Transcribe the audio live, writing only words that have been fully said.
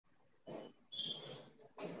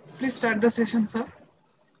Please start the session, sir.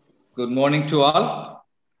 Good morning to all.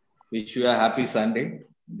 Wish you a happy Sunday.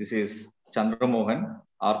 This is Chandra Mohan,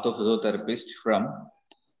 ortho physiotherapist from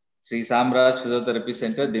Sri Samraj Physiotherapy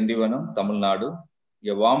Center, Dindivanam, Tamil Nadu.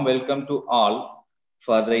 A warm welcome to all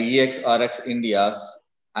for the ExRxIndia's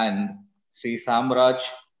and Sri Samraj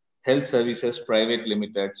Health Services Private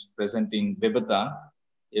Limited presenting WEBATHON,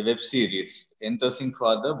 a web series endorsing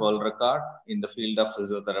for the world record in the field of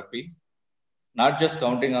physiotherapy. Not just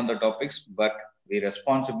counting on the topics, but we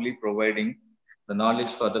responsibly providing the knowledge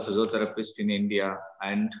for the physiotherapist in India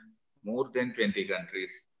and more than 20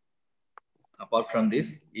 countries. Apart from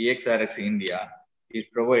this, ExRxIndia is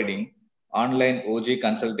providing online OG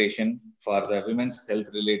consultation for the women's health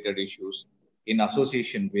related issues in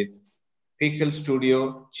association with Pickle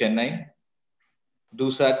Studio, Chennai,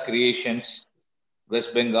 Dusat Creations,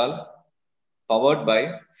 West Bengal, powered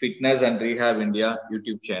by Fitness and Rehab India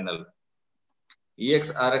YouTube channel.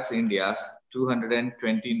 ExRxIndia's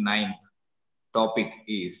 229th topic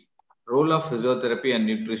is Role of Physiotherapy and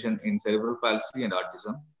Nutrition in Cerebral Palsy and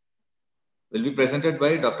Autism. Will be presented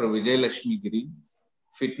by Dr. Vijayalaxmi Giri,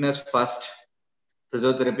 Fitness First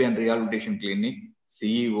Physiotherapy and Rehabilitation Clinic,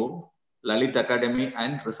 CEO, Lalit Academy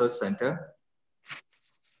and Research Center,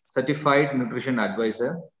 Certified Nutrition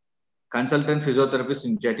Advisor, Consultant Physiotherapist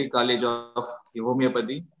in Jetty College of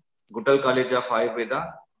Homeopathy, Guttal College of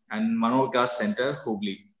Ayurveda, and Manovikas Center,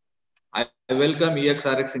 Hubli. I welcome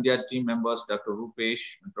ExRxIndia team members Dr. Rupesh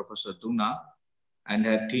and Professor Duna and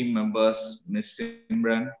her team members Ms.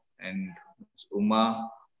 Simran and Ms. Uma.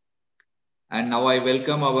 And now I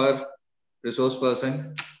welcome our resource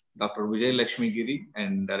person Dr. Vijayalaxmi Giri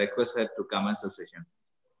and I request her to commence the session.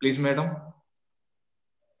 Please, madam.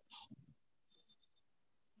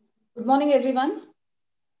 Good morning, everyone.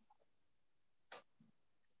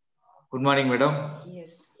 Good morning, madam.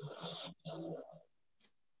 Yes.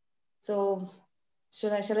 So,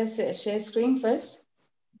 shall I share screen first?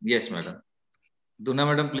 Yes, madam. Duna,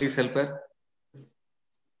 madam, please help her.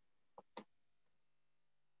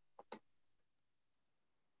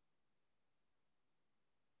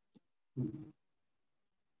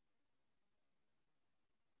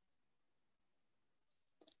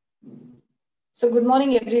 So, good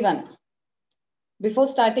morning, everyone. Before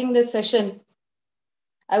starting this session,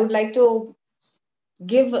 I would like to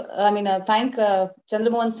thank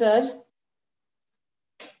Chandramohan sir,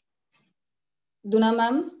 Duna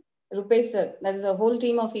ma'am, Rupesh sir, that is the whole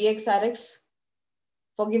team of ExRx,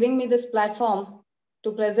 for giving me this platform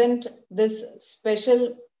to present this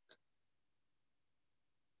special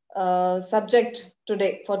subject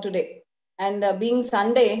today. And being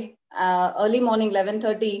Sunday, early morning,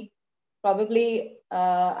 11:30, probably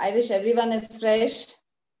I wish everyone is fresh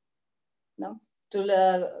to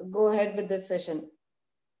go ahead with this session.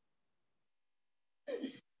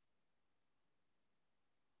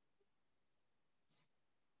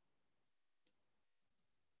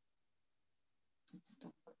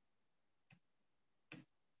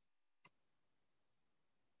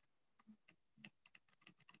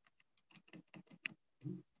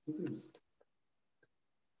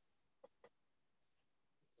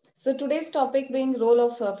 So today's topic being role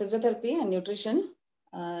of physiotherapy and nutrition,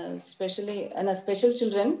 especially in special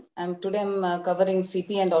children. Today I'm covering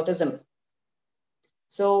CP and autism.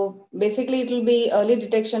 So basically it will be early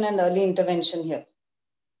detection and early intervention here.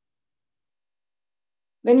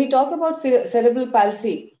 When we talk about cerebral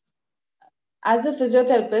palsy, as a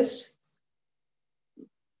physiotherapist,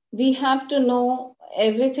 we have to know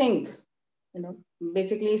everything,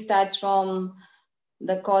 basically starts from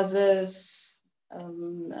the causes,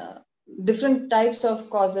 different types of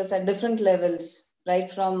causes at different levels,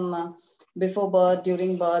 right from before birth,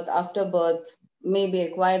 during birth, after birth, may be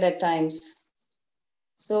acquired at times.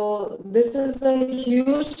 So this is a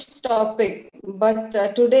huge topic, but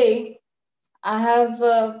today I have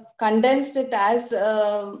condensed it as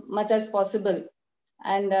much as possible,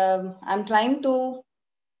 and I'm trying to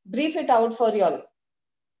brief it out for you all.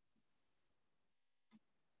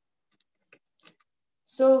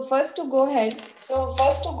 So first to go ahead.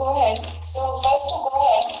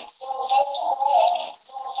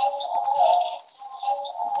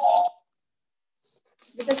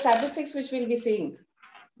 With the statistics which we'll be seeing,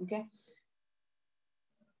 okay.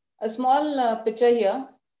 A small picture here.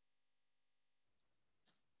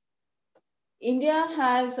 India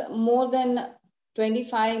has more than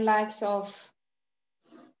 25 lakhs of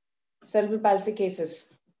cerebral palsy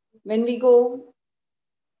cases. When we go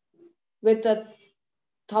with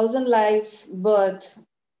 1,000 live birth,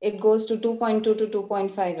 it goes to 2.2 to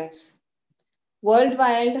 2.5 lakhs.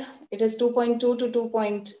 Worldwide, it is 2.2 to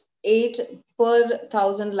 2.8 per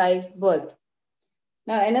 1,000 live birth.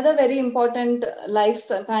 Now, another very important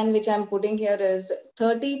lifespan which I'm putting here is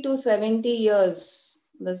 30 to 70 years.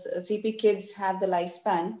 The CP kids have the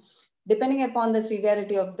lifespan depending upon the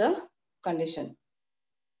severity of the condition.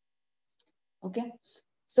 Okay.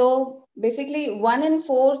 So basically, 1 in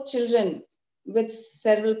 4 children with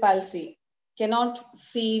cerebral palsy cannot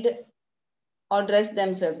feed or dress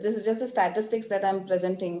themselves. This is just the statistics that I'm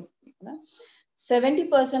presenting.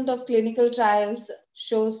 70% of clinical trials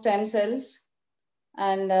show stem cells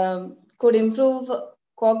and could improve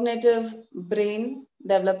cognitive brain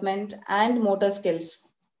development and motor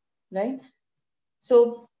skills, right?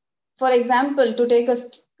 So, for example, to take a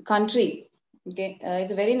country, okay,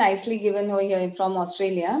 it's very nicely given over here from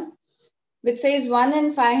Australia, which says 1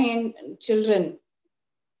 in 5 children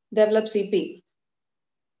develop CP.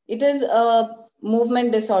 It is a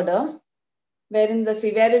movement disorder wherein the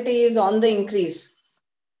severity is on the increase.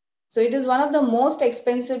 So it is one of the most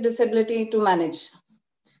expensive disability to manage.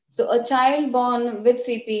 So a child born with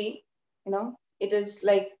CP, it is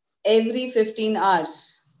like every 15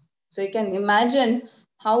 hours. So you can imagine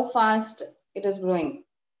how fast it is growing.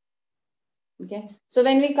 Okay. So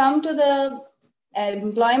when we come to the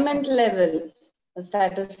employment level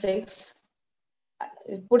statistics,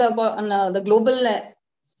 put up on the global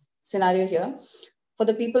scenario here for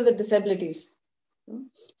the people with disabilities.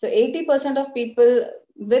 So 80% of people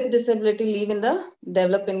with disability live in the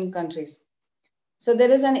developing countries. So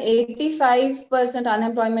there is an 85%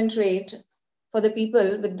 unemployment rate for the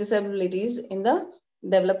people with disabilities in the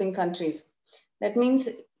developing countries. That means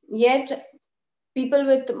yet people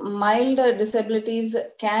with mild disabilities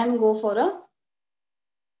can go for a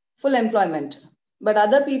full employment, but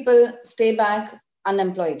other people stay back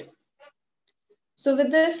unemployed. So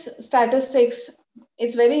with this statistics,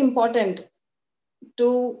 it's very important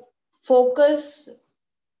to focus,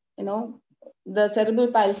 the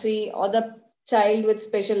cerebral palsy or the child with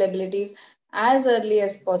special abilities as early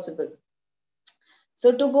as possible.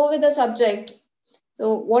 So to go with the subject,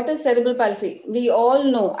 so what is cerebral palsy? We all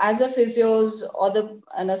know as a physios or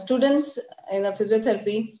the students in a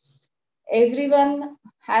physiotherapy, everyone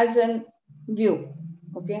has a view,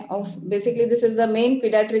 okay, of basically this is the main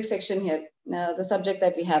pediatric section here, the subject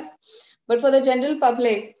that we have. But for the general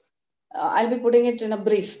public, I'll be putting it in a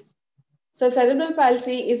brief. So cerebral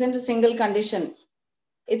palsy isn't a single condition.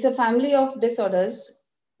 It's a family of disorders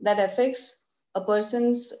that affects a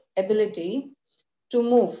person's ability to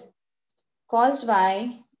move, caused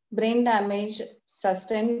by brain damage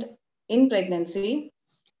sustained in pregnancy,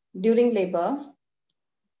 during labor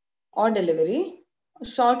or delivery,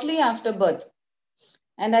 shortly after birth.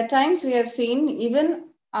 And at times we have seen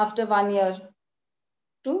even after 1 year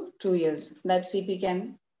to 2 years that CP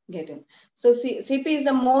can get in. So CP is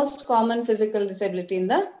the most common physical disability in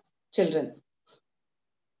the children.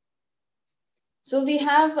 So we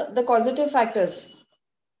have the causative factors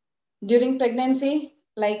during pregnancy,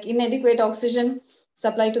 like inadequate oxygen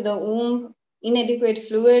supply to the womb, inadequate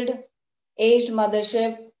fluid, aged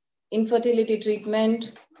mothership, infertility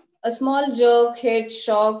treatment, a small jerk, head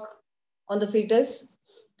shock on the fetus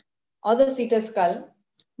or the fetus skull,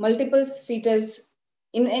 multiple fetus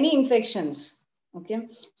in any infections. Okay.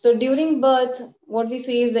 So during birth, what we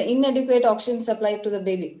see is the inadequate oxygen supply to the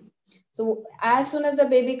baby. So as soon as the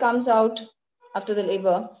baby comes out after the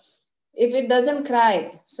labor, if it doesn't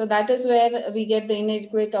cry, so that is where we get the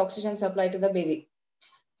inadequate oxygen supply to the baby.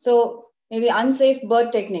 So maybe unsafe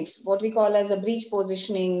birth techniques, what we call as a breech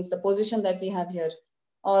positionings, the position that we have here,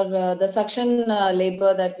 or the suction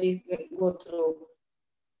labor that we go through.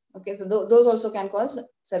 Okay, so those also can cause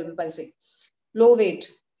cerebral palsy. Low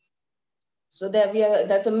weight. So there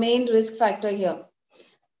that's a main risk factor here.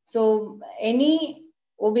 So any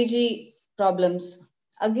OBG problems,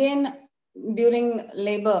 again, during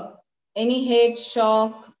labor, any head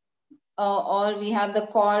shock, or we have the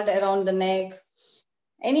cord around the neck,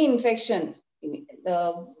 any infection,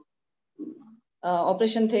 the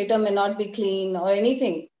operation theater may not be clean or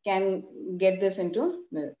anything can get this into.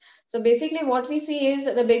 So basically what we see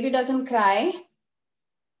is the baby doesn't cry,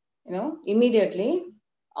 immediately,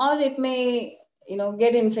 or it may,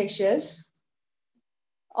 get infectious,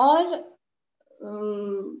 or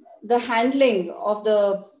the handling of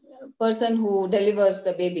the person who delivers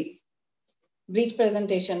the baby. Breech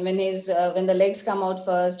presentation, when the legs come out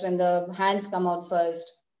first, when the hands come out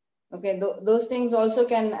first. Okay, those things also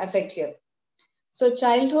can affect here. So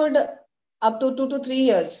childhood up to 2 to 3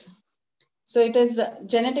 years. So it is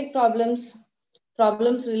genetic problems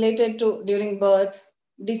related to during birth,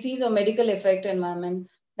 disease or medical effect environment.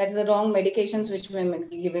 That is the wrong medications which we may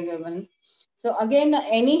be given. So again,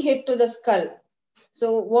 any hit to the skull.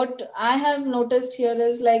 So what I have noticed here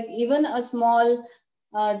is like even a small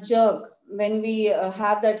jerk when we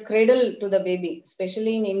have that cradle to the baby.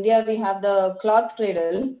 Especially in India, we have the cloth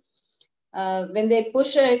cradle. When they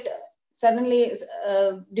push it, suddenly,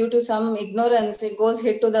 due to some ignorance, it goes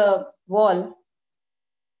hit to the wall.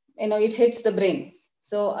 It hits the brain.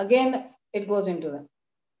 So again, it goes into the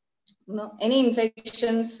any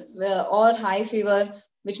infections or high fever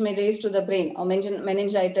which may raise to the brain, or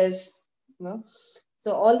meningitis.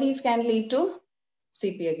 So all these can lead to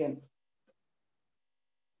CP again.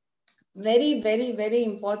 Very, very, very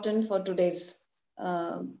important for today's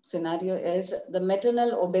scenario is the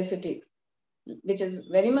maternal obesity, which is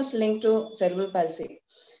very much linked to cerebral palsy.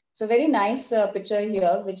 So very nice picture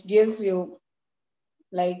here, which gives you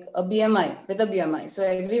like a BMI, with a BMI. So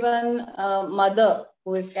everyone, mother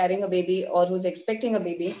who is carrying a baby or who's expecting a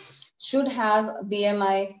baby should have a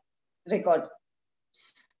BMI record.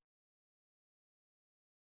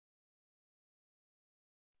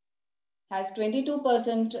 Has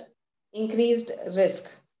 22% increased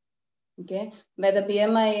risk, okay, where the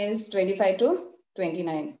BMI is 25 to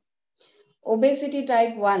 29. Obesity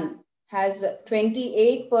type 1 has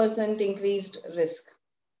 28% increased risk,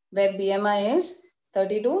 where BMI is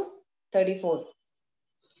 30 to 34.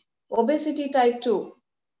 Obesity type 2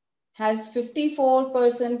 has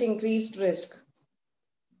 54% increased risk,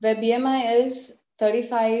 where BMI is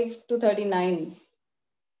 35 to 39.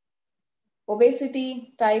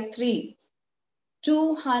 Obesity type 3,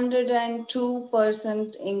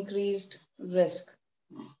 202% increased risk.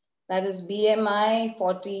 That is BMI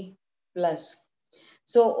 40 plus.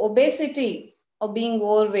 So obesity or being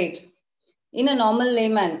overweight, in a normal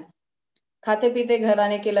layman, khate pite ghar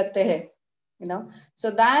aane ke lagte hai,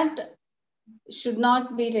 so that should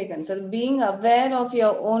not be taken. So being aware of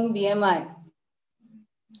your own BMI,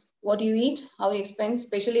 what you eat, how you expend,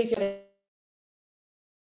 especially if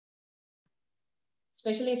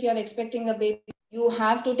you're expecting a baby, you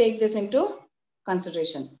have to take this into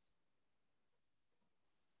consideration.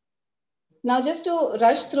 Now, just to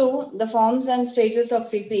rush through the forms and stages of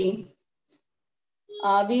CP,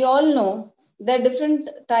 we all know there are different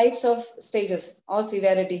types of stages or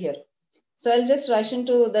severity here. So I'll just rush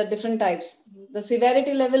into the different types. The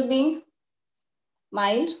severity level being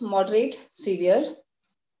mild, moderate, severe.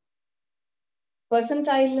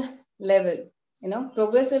 Percentile level,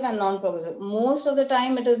 progressive and non-progressive. Most of the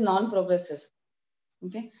time it is non-progressive.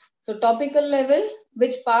 Okay. So topical level,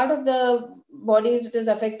 which part of the bodies it is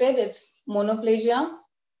affected? It's monoplasia,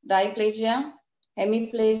 diplegia,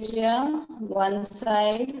 hemiplegia, one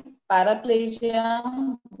side,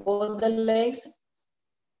 paraplegia, both the legs,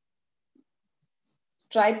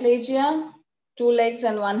 triplegia, 2 legs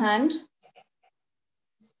and 1 hand,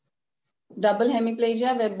 double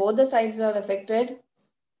hemiplegia where both the sides are affected,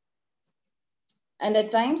 and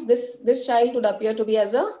at times this child would appear to be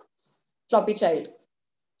as a floppy child.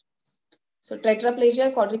 So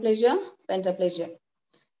tetraplegia, quadriplegia, pentaplegia.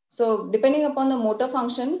 So depending upon the motor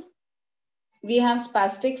function, we have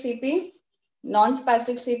spastic CP,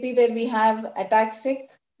 non-spastic CP where we have ataxic,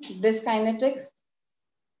 dyskinetic,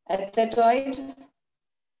 athetoid,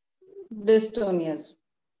 dystonias.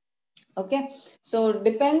 Okay, so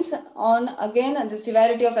depends on again the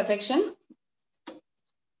severity of affection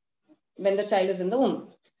when the child is in the womb.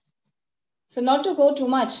 So not to go too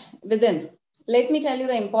much within, let me tell you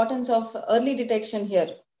the importance of early detection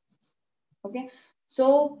here. Okay,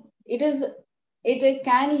 so it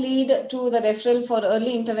can lead to the referral for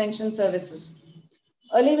early intervention services.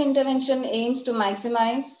 Early intervention aims to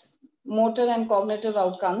maximize motor and cognitive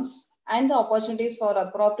outcomes and the opportunities for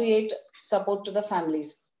appropriate support to the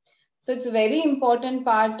families. So it's a very important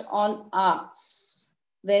part on us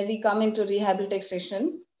where we come into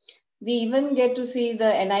rehabilitation. We even get to see the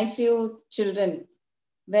NICU children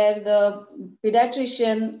where the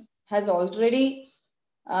pediatrician has already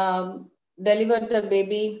delivered the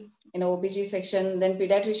baby in OBG section. Then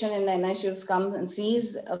pediatrician in the NICUs comes and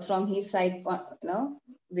sees from his side,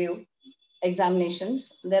 view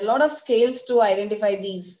examinations. There are a lot of scales to identify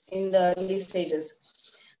these in the early stages.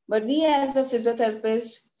 But we as a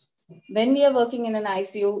physiotherapist, when we are working in an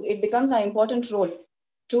ICU, it becomes our important role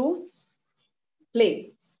to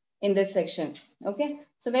play in this section. Okay,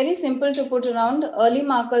 so very simple to put around early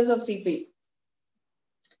markers of CP.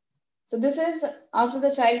 So this is after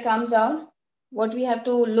the child comes out, what we have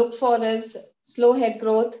to look for is slow head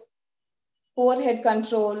growth, poor head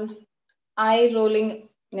control, eye rolling,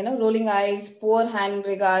 rolling eyes, poor hand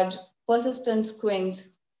regard, persistent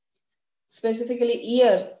squints, specifically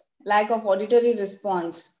ear, lack of auditory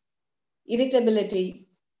response, irritability,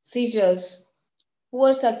 seizures,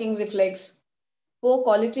 poor sucking reflex, poor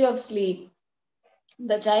quality of sleep.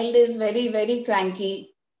 The child is very, very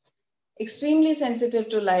cranky. extremely sensitive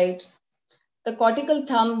to light, the cortical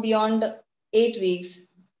thumb beyond 8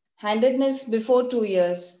 weeks, handedness before 2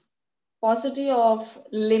 years, paucity of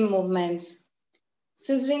limb movements,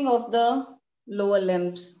 scissoring of the lower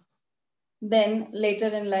limbs, then later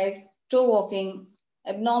in life, toe walking,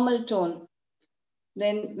 abnormal tone.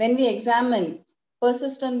 Then when we examine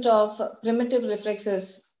persistent of primitive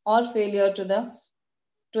reflexes or failure to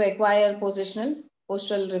acquire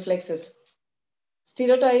postural reflexes,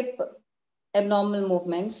 stereotype abnormal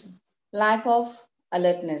movements, lack of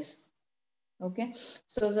alertness. Okay,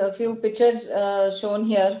 so there's a few pictures shown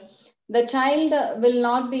here. The child will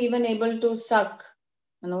not be even able to suck,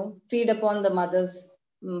 feed upon the mother's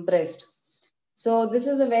breast. So this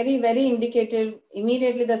is a very, very indicative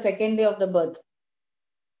immediately the second day of the birth.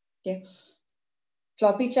 Okay,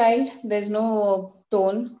 floppy child, there's no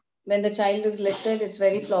tone. When the child is lifted, it's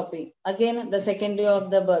very floppy. Again, the second day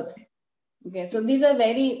of the birth. Okay, so these are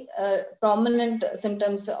very prominent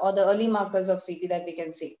symptoms or the early markers of CP that we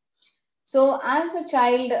can see. So as a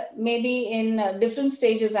child, maybe in different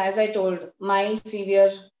stages, as I told, mild,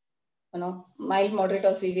 severe, mild, moderate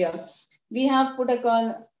or severe, we have put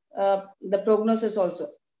upon the prognosis also.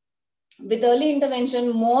 With early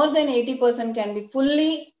intervention, more than 80% can be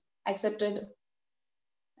fully accepted.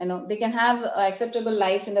 They can have acceptable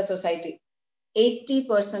life in the society.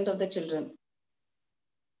 80% of the children.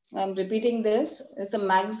 I'm repeating this. It's a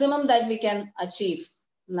maximum that we can achieve.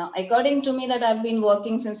 Now, according to me that I've been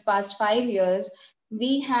working since past 5 years,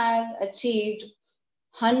 we have achieved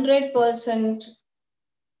 100%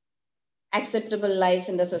 acceptable life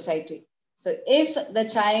in the society. So if the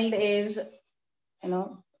child is,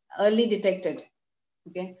 early detected,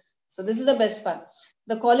 okay. So this is the best part.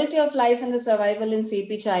 The quality of life and the survival in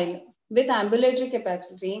CP child with ambulatory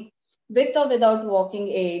capacity, with or without walking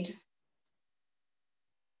aid,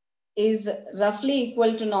 is roughly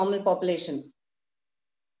equal to normal population.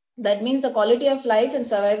 That means the quality of life and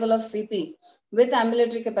survival of CP with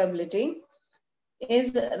ambulatory capability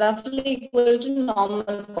is roughly equal to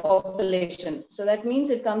normal population. So that means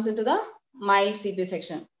it comes into the mild CP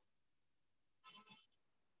section.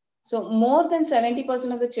 So more than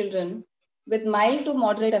 70% of the children with mild to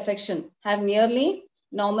moderate affection have nearly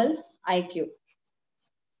normal IQ.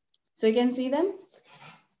 So you can see them.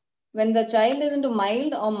 When the child is into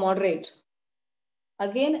mild or moderate,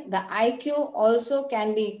 again, the IQ also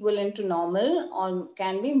can be equivalent to normal or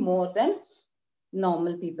can be more than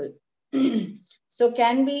normal people. So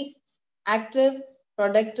can be active,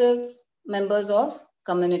 productive members of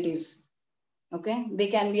communities. Okay, they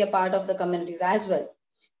can be a part of the communities as well.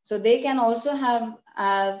 So they can also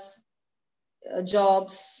have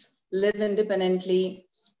jobs, live independently.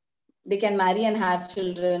 They can marry and have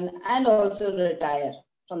children and also retire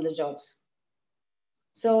from the jobs.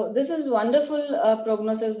 So this is wonderful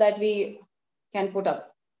prognosis that we can put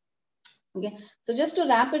up. Okay, so just to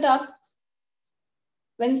wrap it up,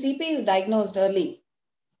 when CP is diagnosed early,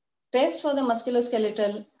 tests for the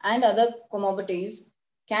musculoskeletal and other comorbidities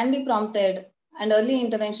can be prompted and early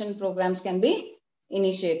intervention programs can be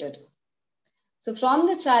initiated. So from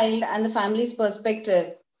the child and the family's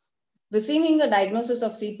perspective, receiving a diagnosis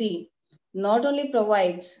of CP not only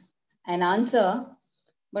provides an answer,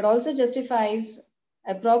 but also justifies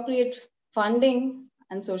appropriate funding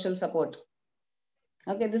and social support.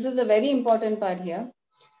 Okay, this is a very important part here.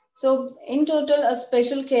 So in total, a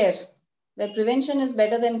special care where prevention is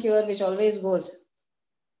better than cure, which always goes.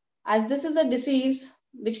 As this is a disease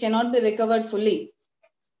which cannot be recovered fully,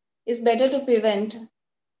 it's better to prevent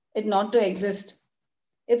it not to exist.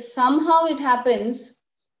 If somehow it happens,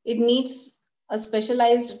 it needs a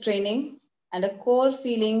specialized training and a core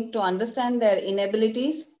feeling to understand their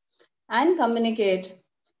inabilities and communicate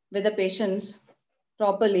with the patients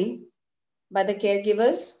properly by the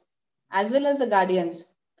caregivers as well as the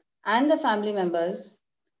guardians and the family members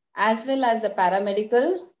as well as the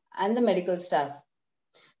paramedical and the medical staff.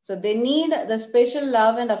 So they need the special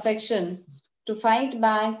love and affection to fight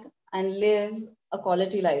back and live a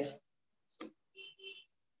quality life.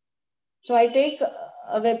 So I take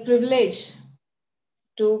a privilege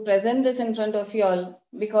to present this in front of you all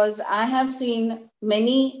because I have seen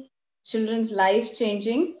many children's life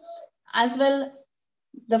changing, as well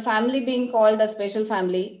the family being called a special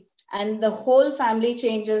family, and the whole family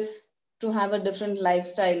changes to have a different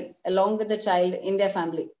lifestyle along with the child in their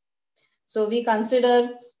family. So we consider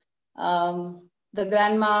the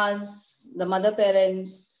grandmas, the mother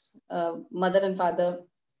parents, mother and father,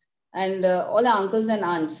 and all the uncles and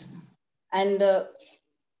aunts, and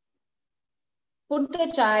put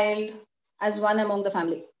the child as one among the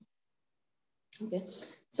family. Okay.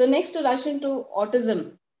 So next to rush into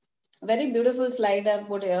autism, very beautiful slide I've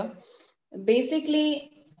put here.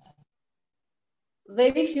 basically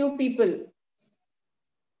very few people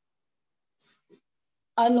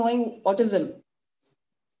are knowing autism.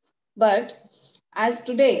 But as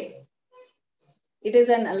today, it is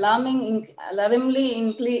an alarmingly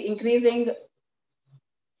increasing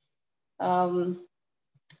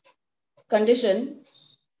condition.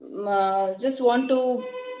 Just want to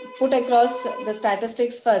put across the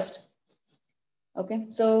statistics first. Okay,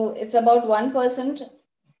 so it's about 1%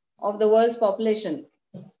 of the world's population.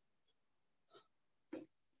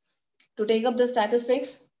 To take up the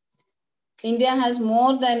statistics, India has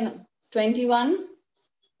more than 21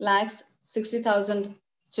 lakhs 60,000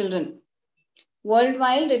 children.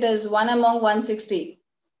 Worldwide, it is 1 among 160.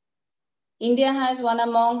 India has 1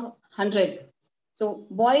 among 100. So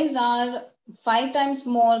boys are 5 times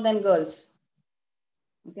more than girls.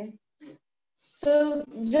 Okay. So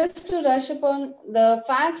just to rush upon the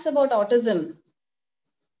facts about autism.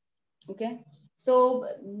 Okay. So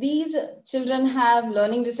these children have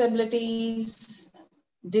learning disabilities,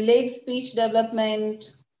 delayed speech development,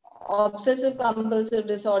 obsessive compulsive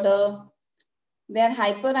disorder. They are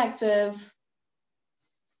hyperactive,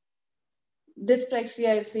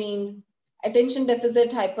 dyspraxia is seen, attention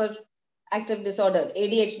deficit hyperactive disorder,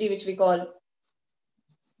 ADHD, which we call.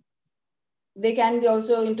 They can be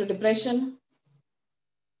also into depression.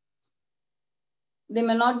 They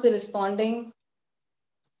may not be responding.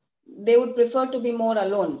 They would prefer to be more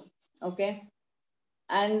alone. Okay.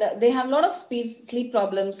 And they have a lot of sleep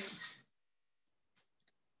problems.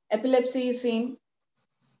 Epilepsy is seen,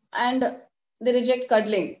 and they reject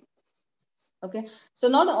cuddling. Okay. So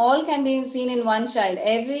not all can be seen in one child.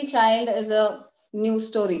 Every child is a new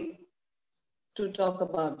story to talk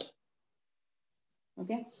about.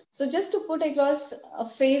 Okay. So just to put across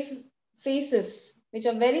faces which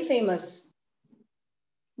are very famous,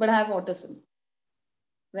 but have autism,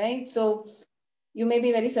 right? So you may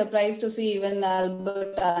be very surprised to see even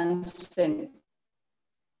Albert Einstein.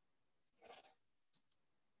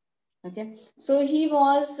 Okay. So he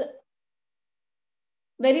was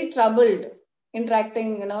very troubled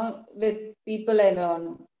interacting, with people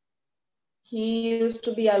around. He used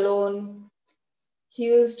to be alone. He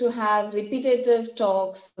used to have repetitive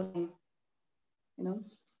talks.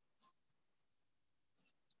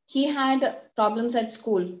 He had problems at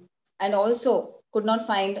school and also could not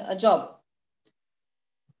find a job.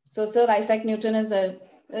 So Sir Isaac Newton is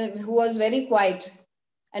who was very quiet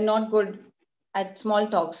and not good at small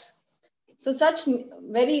talks. So such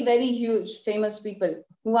very, very huge famous people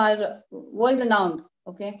who are world renowned,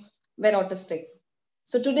 okay, were autistic.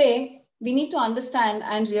 So today we need to understand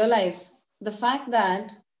and realize the fact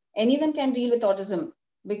that anyone can deal with autism,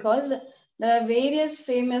 because there are various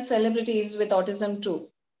famous celebrities with autism too.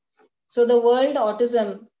 So the word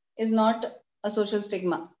autism is not a social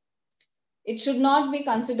stigma. It should not be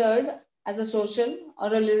considered as a social or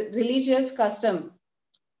a religious custom,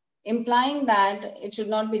 implying that it should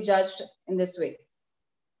not be judged in this way.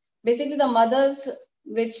 Basically, the mothers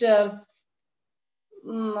which have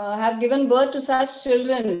given birth to such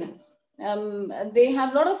children, they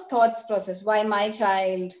have a lot of thoughts process. Why my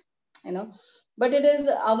child? But it is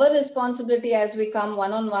our responsibility as we come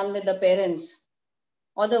one-on-one with the parents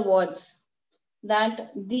or the wards,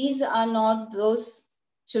 that these are not those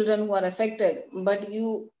children who are affected, but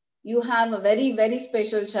you have a very, very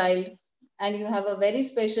special child, and you have a very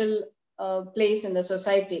special place in the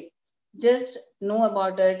society. Just know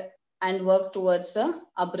about it and work towards the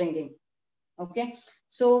upbringing. Okay.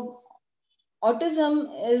 So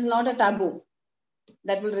autism is not a taboo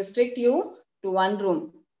that will restrict you to one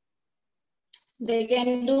room. They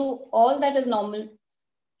can do all that is normal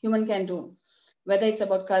human can do, whether it's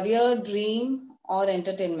about career, dream, or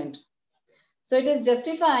entertainment. So it is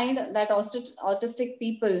justified that autistic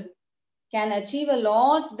people can achieve a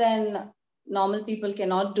lot than normal people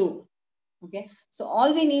cannot do. Okay. So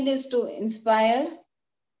all we need is to inspire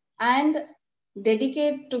and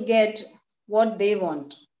dedicate to get what they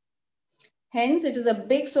want. Hence, it is a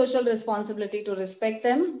big social responsibility to respect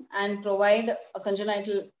them and provide a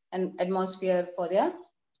congenital atmosphere for their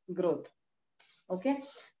growth. Okay.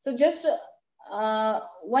 So just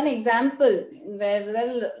one example where there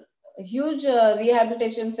is a huge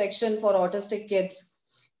rehabilitation section for autistic kids,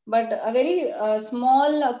 but a very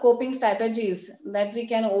small coping strategies that we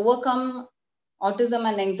can overcome autism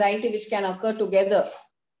and anxiety which can occur together,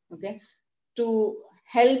 okay, to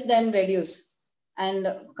help them reduce and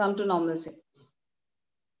come to normalcy.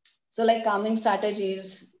 So like calming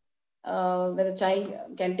strategies, where the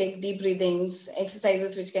child can take deep breathings,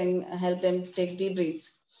 exercises which can help them take deep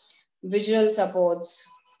breaths, visual supports,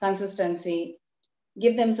 consistency,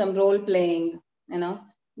 give them some role playing,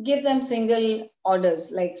 give them single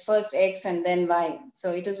orders like first X and then Y.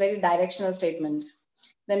 So it is very directional statements.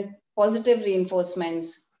 Then positive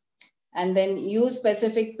reinforcements, and then use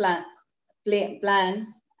specific plan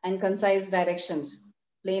and concise directions,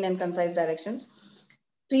 plain and concise directions.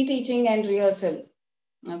 Pre-teaching and rehearsal.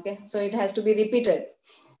 Okay, so it has to be repeated.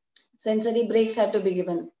 Sensory breaks have to be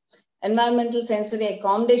given. Environmental sensory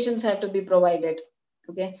accommodations have to be provided.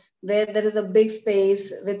 Okay, where there is a big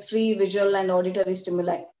space with free visual and auditory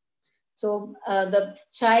stimuli. So the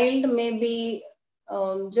child may be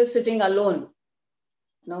just sitting alone.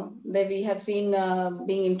 No, that we have seen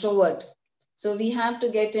being introvert. So we have to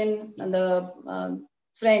get in the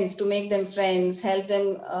friends, to make them friends, help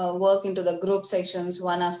them work into the group sections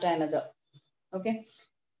one after another. Okay.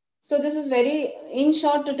 So this is very in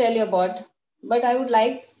short to tell you about, but I would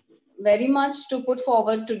like very much to put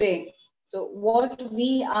forward today. So what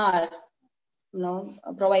we are,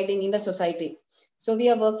 providing in the society. So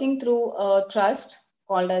we are working through a trust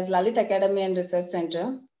called as Lalit Academy and Research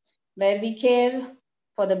Center, where we care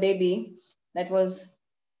for the baby that was,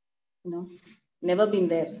 never been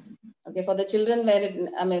there. Okay, for the children where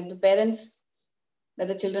the parents, where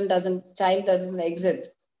the child doesn't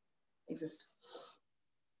exist.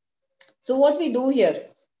 So what we do here?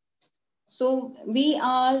 So we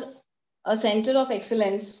are a center of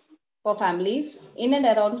excellence for families in and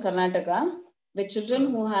around Karnataka with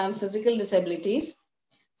children who have physical disabilities.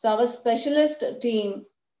 So our specialist team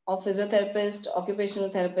of physiotherapists, occupational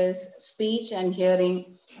therapists, speech and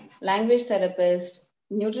hearing, language therapists,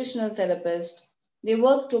 nutritional therapists, they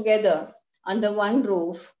work together under one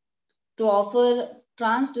roof to offer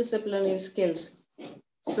transdisciplinary skills.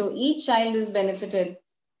 So each child is benefited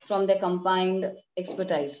from their combined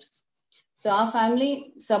expertise. So our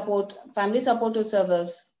family support to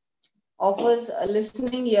service offers a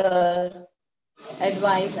listening ear,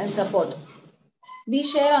 advice and support. We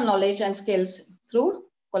share our knowledge and skills through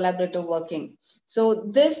collaborative working. So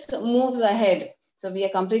this moves ahead. So we are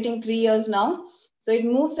completing 3 years now. So it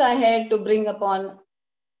moves ahead to bring upon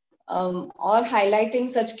or highlighting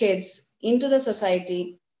such kids into the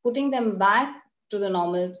society, putting them back to the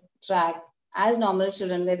normal track as normal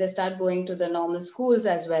children, where they start going to the normal schools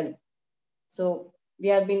as well. So we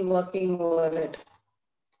have been working over it.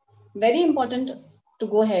 Very important to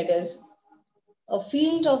go ahead is a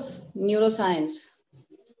field of neuroscience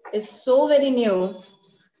is so very new.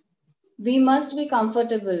 We must be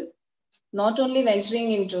comfortable not only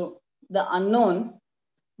venturing into the unknown,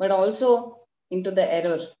 but also into the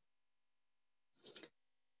error.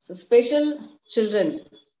 So special children,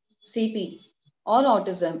 CP or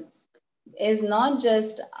autism is not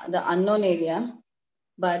just the unknown area,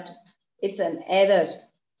 but it's an error.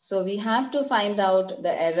 So we have to find out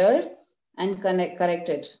the error and correct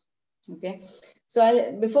it. Okay.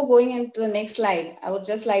 So before going into the next slide, I would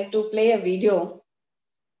just like to play a video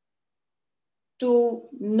to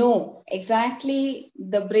know exactly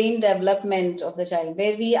the brain development of the child,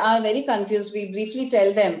 where we are very confused. We briefly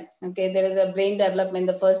tell them, okay, there is a brain development,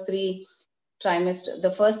 the first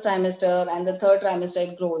first trimester and the third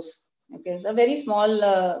trimester it grows. Okay, it's a very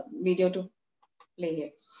small video to play here.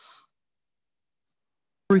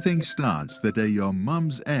 Everything starts the day your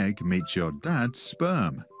mum's egg meets your dad's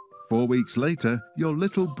sperm. 4 weeks later, your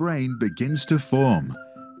little brain begins to form.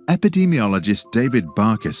 Epidemiologist David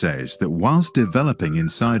Barker says that whilst developing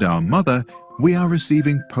inside our mother, we are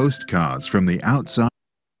receiving postcards from the outside.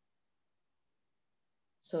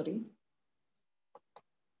 Sorry.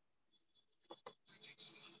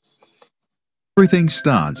 Everything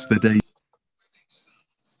starts the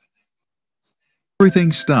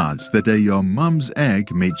day your mum's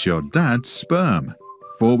egg meets your dad's sperm.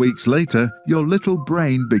 4 weeks later, your little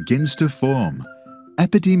brain begins to form.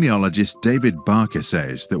 Epidemiologist David Barker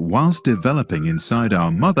says that whilst developing inside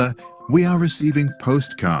our mother, we are receiving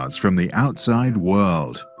postcards from the outside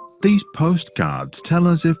world. These postcards tell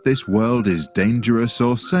us if this world is dangerous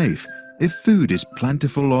or safe, if food is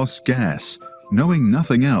plentiful or scarce. Knowing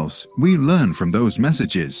nothing else, we learn from those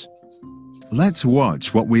messages. Let's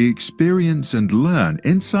watch what we experience and learn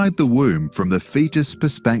inside the womb from the fetus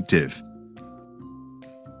perspective.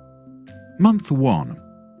 Month 1.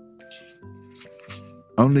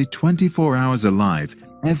 Only 24 hours alive,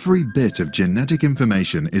 every bit of genetic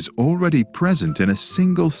information is already present in a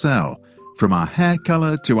single cell, from our hair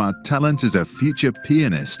color to our talent as a future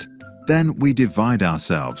pianist. Then we divide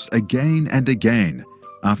ourselves again and again.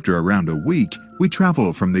 After around a week, we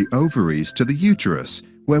travel from the ovaries to the uterus,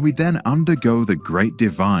 where we then undergo the Great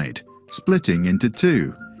Divide, splitting into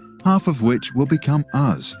 2, half of which will become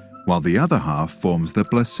us, while the other half forms the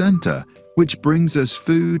placenta, which brings us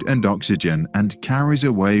food and oxygen and carries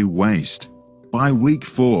away waste. By week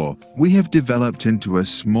 4, we have developed into a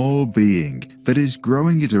small being that is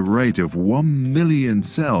growing at a rate of 1 million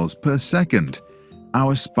cells per second.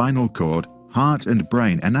 Our spinal cord, heart and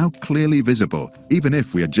brain are now clearly visible, even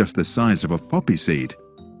if we are just the size of a poppy seed.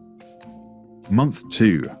 Month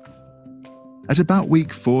 2. At about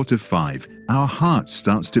week 4 to 5, our heart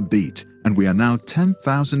starts to beat, and we are now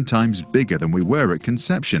 10,000 times bigger than we were at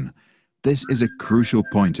conception. This is a crucial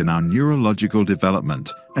point in our neurological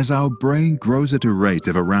development, as our brain grows at a rate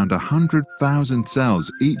of around 100,000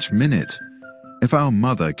 cells each minute. If our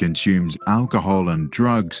mother consumes alcohol and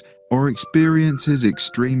drugs, or experiences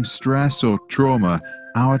extreme stress or trauma,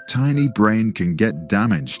 our tiny brain can get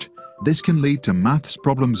damaged. This can lead to maths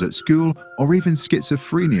problems at school or even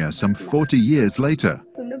schizophrenia some 40 years later.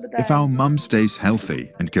 If our mum stays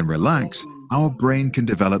healthy and can relax, our brain can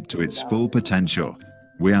develop to its full potential.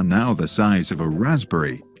 We are now the size of a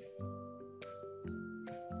raspberry.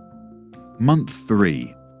 Month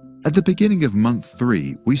 3. At the beginning of month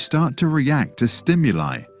 3, we start to react to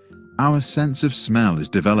stimuli. Our sense of smell is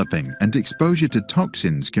developing, and exposure to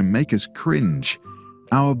toxins can make us cringe.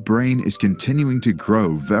 Our brain is continuing to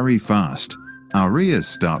grow very fast. Our ears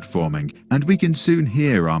start forming, and we can soon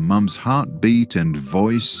hear our mum's heartbeat and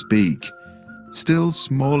voice speak. Still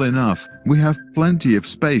small enough, we have plenty of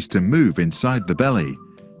space to move inside the belly.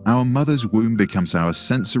 Our mother's womb becomes our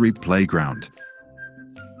sensory playground.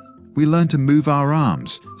 We learn to move our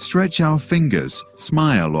arms, stretch our fingers,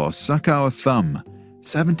 smile or suck our thumb.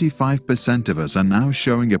 75% of us are now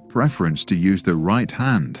showing a preference to use the right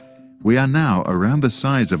hand. We are now around the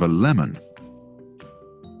size of a lemon.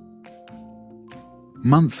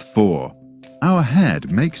 Month 4. Our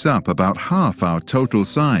head makes up about half our total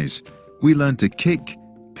size. We learn to kick,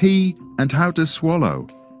 pee, and how to swallow.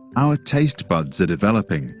 Our taste buds are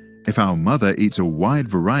developing. If our mother eats a wide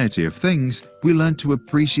variety of things, we learn to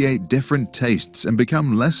appreciate different tastes and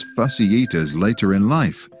become less fussy eaters later in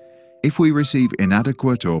life. If we receive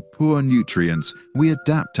inadequate or poor nutrients, we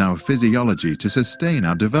adapt our physiology to sustain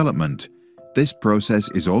our development. This process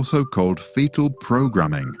is also called fetal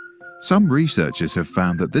programming. Some researchers have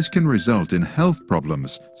found that this can result in health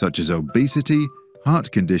problems such as obesity,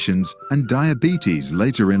 heart conditions, and diabetes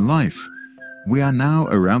later in life. We are now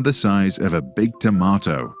around the size of a big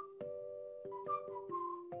tomato.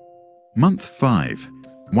 Month 5.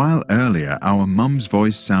 While earlier our mum's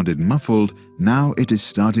voice sounded muffled, now it is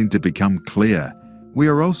starting to become clear. We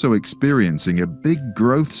are also experiencing a big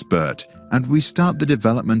growth spurt, and we start the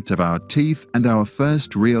development of our teeth and our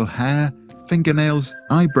first real hair, fingernails,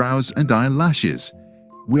 eyebrows, and eyelashes.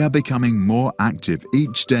 We are becoming more active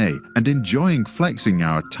each day and enjoying flexing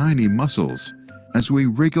our tiny muscles. As we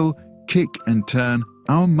wriggle, kick, and turn,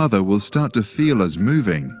 our mother will start to feel us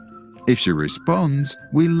moving. If she responds,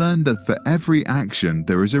 we learn that for every action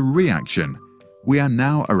there is a reaction. We are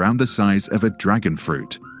now around the size of a dragon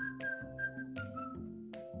fruit.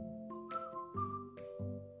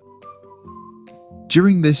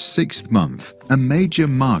 During this 6th month, a major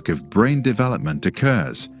mark of brain development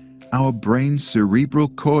occurs. Our brain's cerebral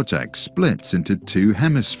cortex splits into 2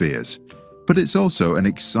 hemispheres. But it's also an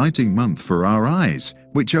exciting month for our eyes,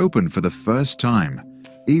 which open for the first time.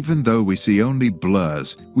 Even though we see only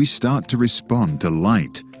blurs, we start to respond to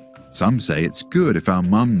light. Some say it's good if our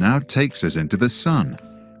mum now takes us into the sun.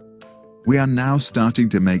 We are now starting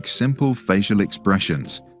to make simple facial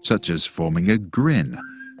expressions, such as forming a grin.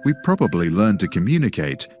 We probably learn to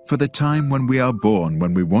communicate for the time when we are born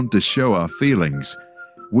when we want to show our feelings.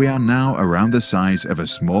 We are now around the size of a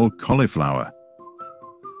small cauliflower.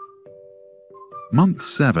 Month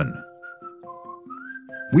 7.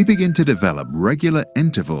 We begin to develop regular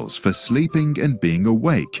intervals for sleeping and being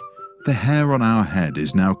awake. The hair on our head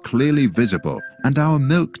is now clearly visible, and our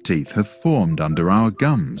milk teeth have formed under our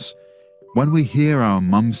gums. When we hear our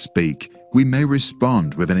mum speak, we may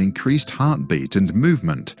respond with an increased heartbeat and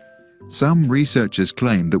movement. Some researchers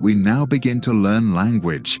claim that we now begin to learn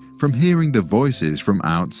language from hearing the voices from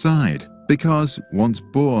outside, because, once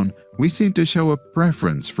born, we seem to show a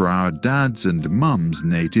preference for our dad's and mum's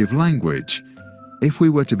native language. If we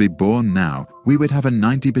were to be born now, we would have a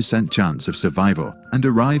 90% chance of survival and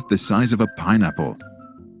arrive the size of a pineapple.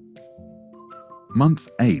 Month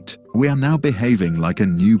 8. We are now behaving like a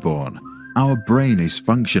newborn. Our brain is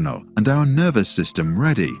functional and our nervous system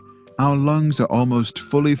ready. Our lungs are almost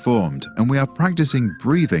fully formed and we are practicing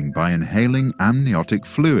breathing by inhaling amniotic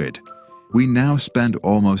fluid. We now spend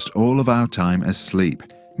almost all of our time asleep,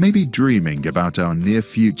 maybe dreaming about our near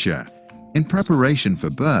future. In preparation for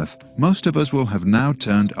birth, most of us will have now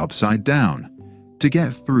turned upside down. To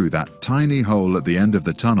get through that tiny hole at the end of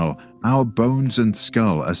the tunnel, our bones and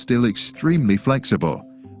skull are still extremely flexible.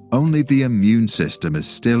 Only the immune system is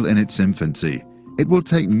still in its infancy. It will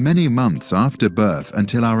take many months after birth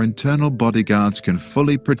until our internal bodyguards can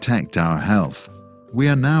fully protect our health. We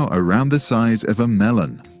are now around the size of a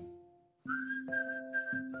melon.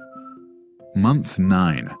 Month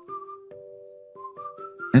 9.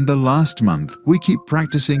 In the last month, we keep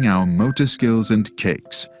practicing our motor skills and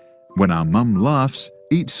kicks. When our mum laughs,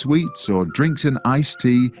 eats sweets or drinks an iced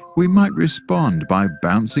tea, we might respond by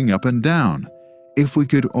bouncing up and down. If we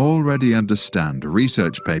could already understand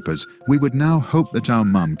research papers, we would now hope that our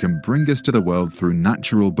mum can bring us to the world through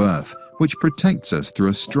natural birth, which protects us through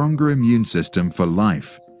a stronger immune system for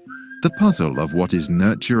life. The puzzle of what is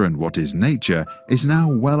nurture and what is nature is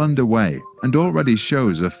now well underway and already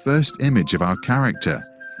shows a first image of our character.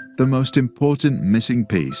 The most important missing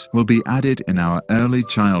piece will be added in our early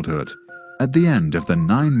childhood. At the end of the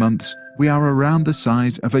 9 months, we are around the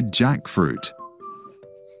size of a jackfruit.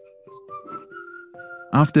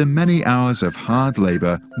 After many hours of hard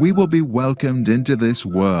labor, we will be welcomed into this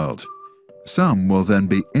world. Some will then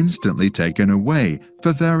be instantly taken away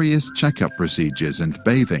for various checkup procedures and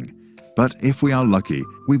bathing. But if we are lucky,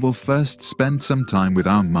 we will first spend some time with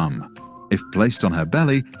our mum. If placed on her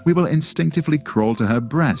belly, we will instinctively crawl to her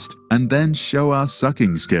breast and then show our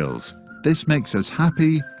sucking skills. This makes us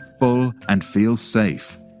happy, full, and feel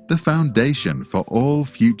safe. The foundation for all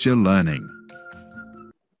future learning.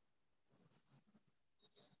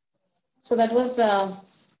 So that was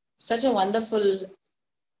such a wonderful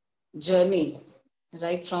journey,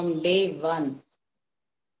 right from day 1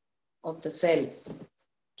 of the cell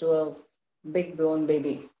to a big grown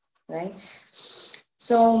baby, right?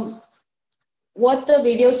 So what the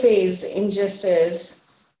video says in gist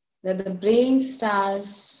is that the brain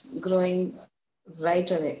starts growing right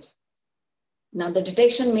away. Now the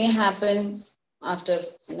detection may happen after,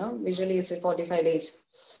 usually it's 45 days.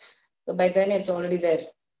 So by then it's already there.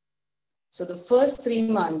 So the first 3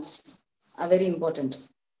 months are very important.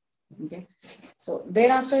 Okay. So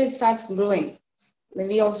thereafter it starts growing. Then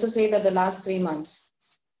we also say that the last 3 months,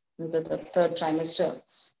 the third trimester,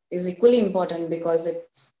 is equally important because it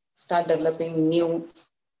start developing new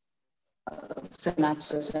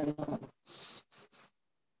synapses and all.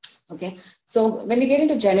 Okay. So when we get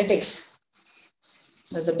into genetics,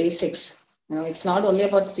 there's the basics. It's not only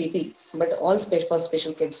about CP, but all for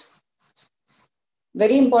special kids.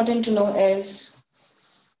 Very important to know is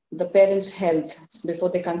the parents' health before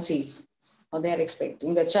they conceive or they are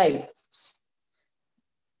expecting the child.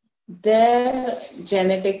 Their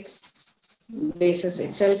genetic basis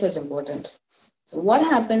itself is important. So what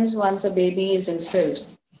happens once a baby is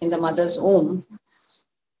instilled in the mother's womb?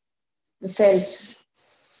 The cells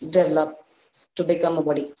develop to become a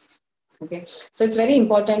body. Okay, so it's very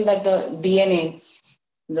important that the DNA,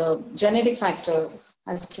 the genetic factor,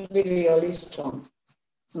 has to be really strong.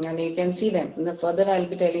 And you can see them. And further, I'll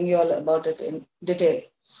be telling you all about it in detail.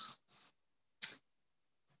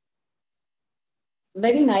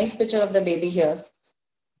 Very nice picture of the baby here,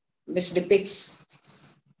 which depicts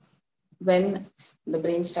when the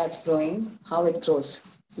brain starts growing, how it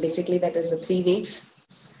grows. Basically, that is the 3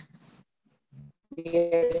 weeks. We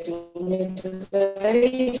are seeing it is a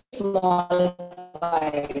very small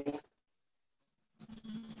pile.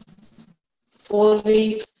 4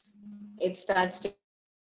 weeks, it starts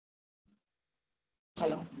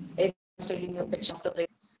it's taking a picture of the brain.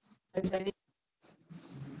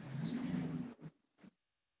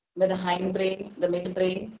 Where the hindbrain, the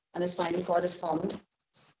midbrain, and the spinal cord is formed.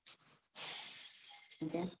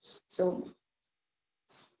 Okay, so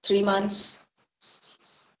 3 months,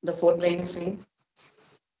 the forebrain is seen.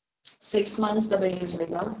 6 months, the brain is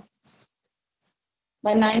bigger.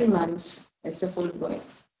 By 9 months, it's a full-grown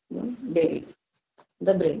baby.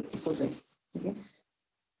 The brain, full brain. Okay,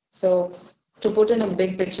 so to put in a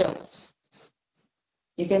big picture,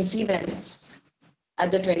 you can see then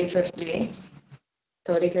at the 25th day,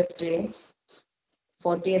 35th day,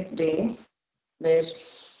 40th day, where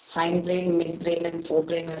hindbrain, midbrain, and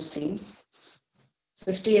forebrain are seen.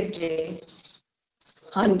 50th day,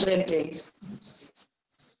 100 days,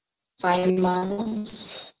 5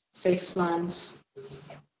 months, 6 months,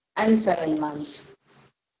 and 7 months.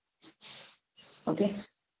 Okay.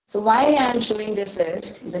 So why I am showing this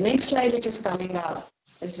is, the next slide which is coming up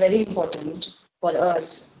is very important for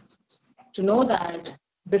us to know that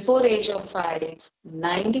before age of 5,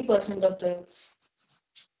 90% of the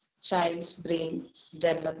child's brain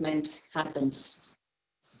development happens.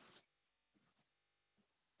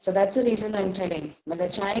 So that's the reason I'm telling. When the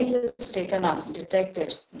child is taken up,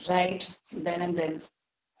 detected right then and then,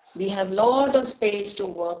 we have a lot of space to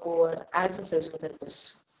work over as a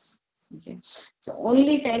physiotherapist. Okay, so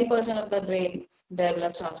only 10% of the brain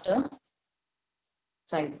develops after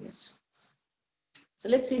 5 years. So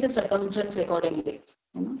let's see the circumference accordingly.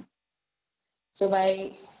 So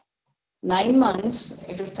by 9 months,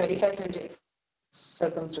 it is 35 centimeters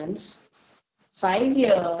circumference. 5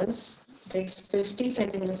 years, it's 50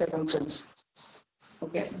 centimeter circumference.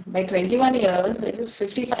 Okay, by 21 years, it is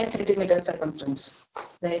 55 centimeters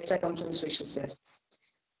circumference. The head circumference we should say.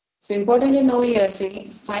 So important to know here, see,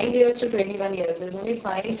 5 years to 21 years, there's only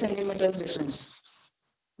 5 centimeters difference.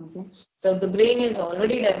 Okay, so the brain is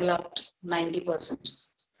already developed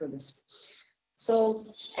 90% for this. So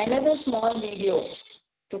another small video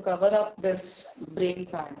to cover up this brain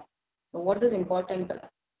part. So what is important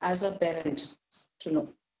as a parent to know?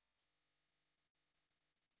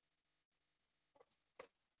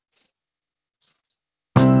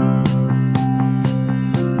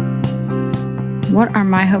 What are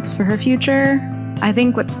my hopes for her future? I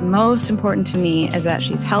think what's most important to me is that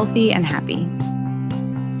she's healthy and happy.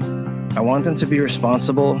 I want them to be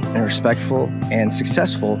responsible and respectful and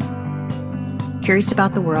successful. Curious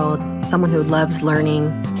about the world, someone who loves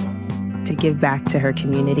learning. To give back to her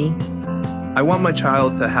community. I want my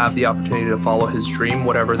child to have the opportunity to follow his dream,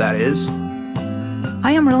 whatever that is.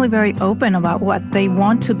 I am really very open about what they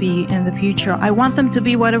want to be in the future. I want them to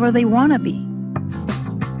be whatever they want to be.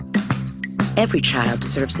 Every child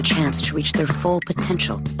deserves the chance to reach their full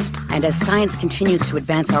potential. And as science continues to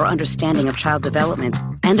advance our understanding of child development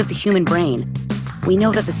and of the human brain, we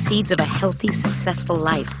know that the seeds of a healthy, successful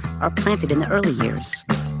life are planted in the early years.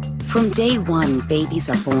 From day one, babies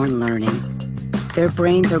are born learning. Their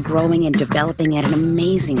brains are growing and developing at an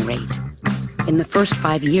amazing rate. In the first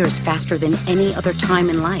 5 years, faster than any other time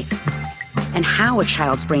in life. And how a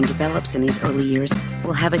child's brain develops in these early years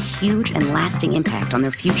will have a huge and lasting impact on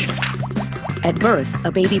their future. At birth,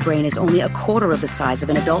 a baby brain is only a quarter of the size of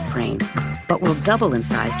an adult brain, but will double in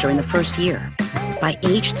size during the first year. By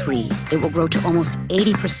age 3, it will grow to almost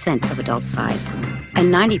 80% of adult size,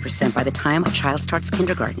 and 90% by the time a child starts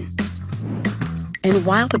kindergarten. And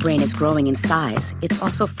while the brain is growing in size, it's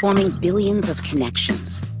also forming billions of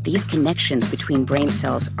connections. These connections between brain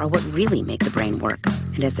cells are what really make the brain work.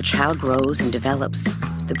 And as the child grows and develops,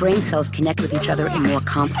 the brain cells connect with each other in more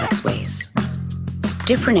complex ways.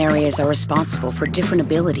 Different areas are responsible for different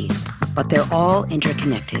abilities, but they're all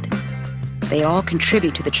interconnected. They all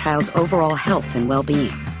contribute to the child's overall health and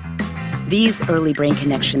well-being. These early brain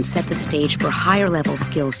connections set the stage for higher-level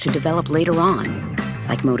skills to develop later on,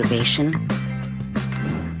 like motivation,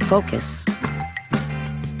 focus,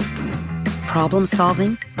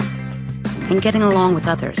 problem-solving, and getting along with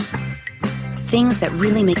others. Things that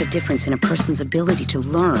really make a difference in a person's ability to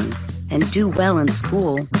learn and do well in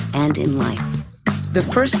school and in life. The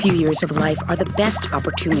first few years of life are the best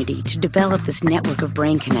opportunity to develop this network of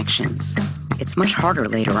brain connections. It's much harder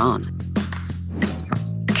later on.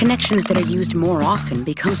 Connections that are used more often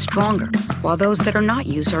become stronger, while those that are not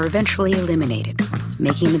used are eventually eliminated,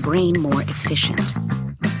 making the brain more efficient.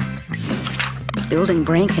 Building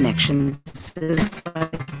brain connections is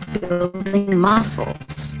like building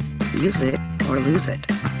muscles. Use it or lose it.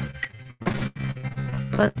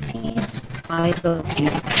 But these vital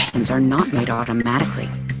connections are not made automatically.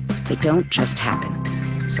 They don't just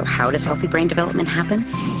happen. So how does healthy brain development happen?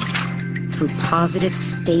 Through positive,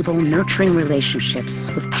 stable, nurturing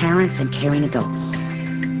relationships with parents and caring adults.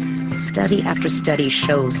 Study after study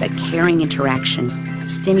shows that caring interaction,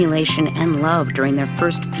 stimulation, and love during their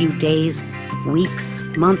first few days, weeks,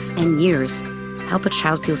 months, and years help a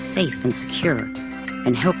child feel safe and secure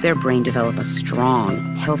and help their brain develop a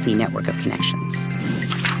strong, healthy network of connections.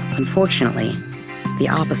 Unfortunately, the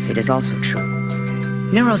opposite is also true.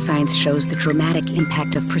 Neuroscience shows the dramatic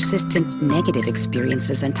impact of persistent negative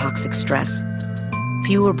experiences and toxic stress.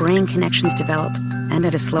 Fewer brain connections develop, and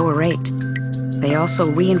at a slower rate. They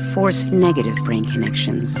also reinforce negative brain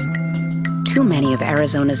connections. Too many of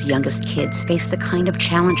Arizona's youngest kids face the kind of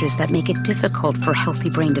challenges that make it difficult for healthy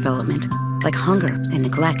brain development, like hunger and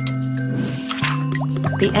neglect.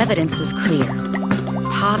 The evidence is clear.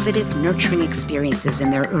 Positive, nurturing experiences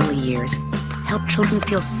in their early years help children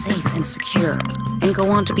feel safe and secure and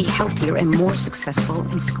go on to be healthier and more successful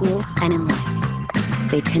in school and in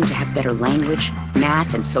life. They tend to have better language,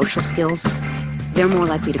 math, and social skills. They're more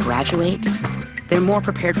likely to graduate. They're more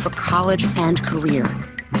prepared for college and career,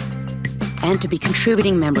 and to be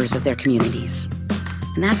contributing members of their communities.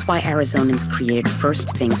 And that's why Arizonans created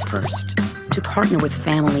First Things First, to partner with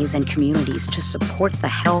families and communities to support the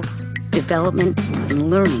health, development,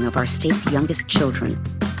 and learning of our state's youngest children.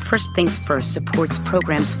 First Things First supports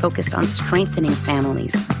programs focused on strengthening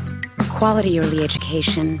families, quality early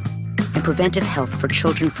education, and preventive health for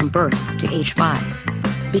children from birth to age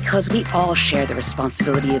 5. Because we all share the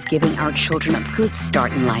responsibility of giving our children a good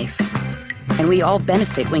start in life. And we all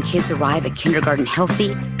benefit when kids arrive at kindergarten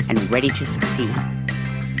healthy and ready to succeed.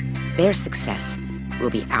 Their success will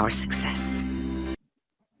be our success.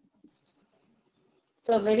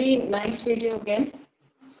 So very nice video again,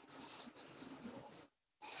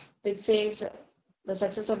 which says the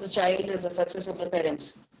success of the child is the success of the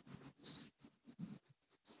parents.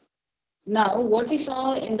 Now, what we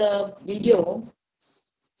saw in the video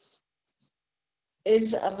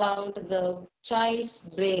is about the child's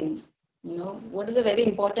brain. You know, what is a very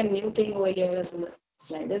important new thing over here is in the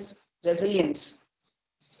slide is resilience.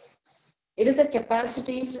 It is the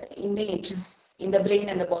capacities innate in the brain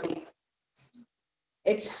and the body.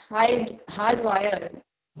 It's hardwired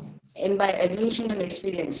in by evolution and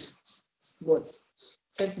experience, both.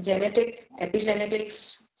 So it's genetic,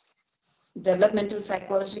 epigenetics, developmental,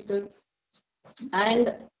 psychological,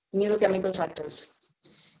 and neurochemical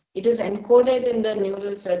factors. It is encoded in the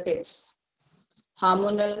neural circuits,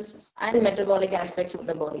 hormonal and metabolic aspects of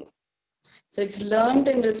the body. So it's learned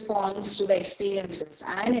in response to the experiences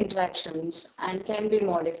and interactions and can be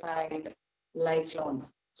modified lifelong.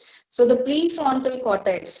 So the prefrontal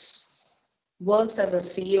cortex works as a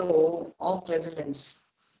CEO of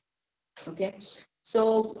resilience. Okay.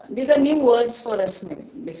 So these are new words for us,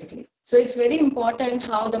 basically. So it's very important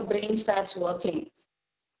how the brain starts working.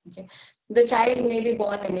 Okay. The child may be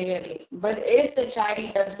born immediately, but if the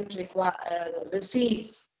child doesn't receive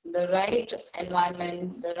the right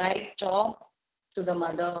environment, the right talk to the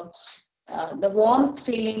mother, the warmth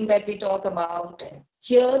feeling that we talk about,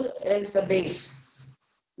 here is the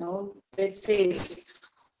base. No, it says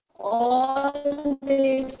all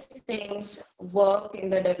these things work in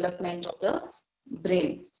the development of the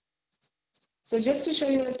brain. So just to show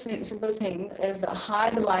you a simple thing is the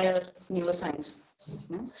hardwired neuroscience.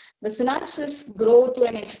 The synapses grow to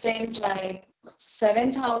an extent like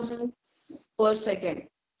 7,000 per second.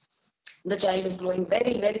 The child is growing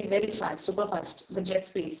very, very, very fast, super fast, the jet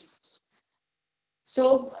speed.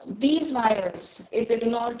 So these wires, if they do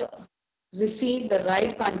not receive the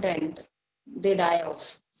right content, they die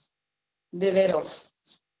off, they wear off.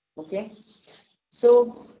 Okay.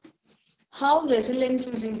 So how resilience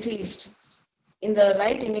is increased in the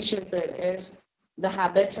right initial period is the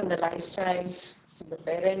habits and the lifestyles of the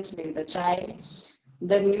parents, maybe the child,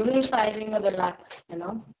 the neural firing or the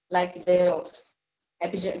lack thereof,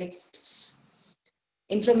 epigenetics,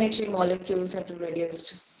 inflammatory molecules have to be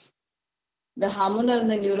reduced, the hormonal and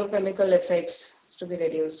the neurochemical effects to be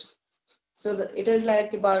reduced. So it is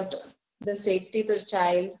like about the safety to the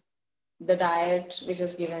child, the diet which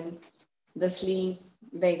is given, the sleep,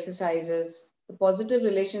 the exercises, the positive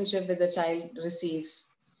relationship with the child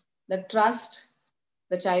receives, the trust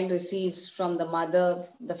the child receives from the mother,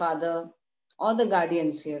 the father, or the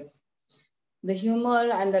guardians here, the humor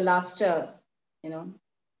and the laughter,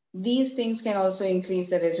 these things can also increase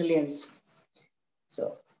the resilience.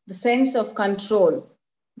 So the sense of control,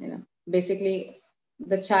 basically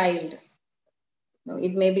the child,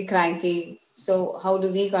 it may be cranky. So how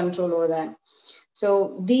do we control over that?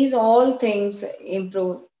 So these all things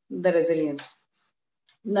improve the resilience.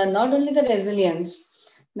 Now, not only the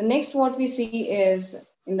resilience, the next what we see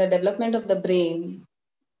is in the development of the brain,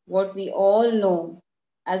 what we all know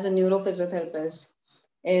as a neurophysiotherapist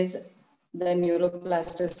is the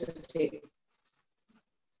neuroplasticity.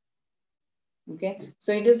 Okay,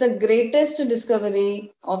 so it is the greatest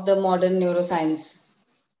discovery of the modern neuroscience,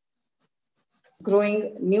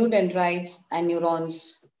 growing new dendrites and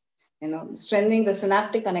neurons, strengthening the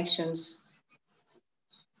synaptic connections,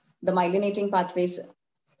 the myelinating pathways,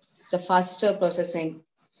 the faster processing,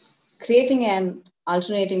 creating an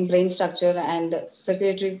alternating brain structure and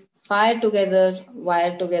circulatory wired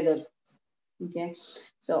together. Okay,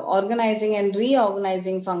 so organizing and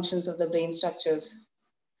reorganizing functions of the brain structures.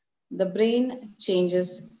 The brain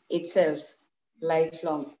changes itself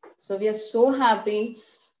lifelong. So we are so happy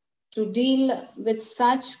to deal with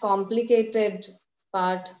such complicated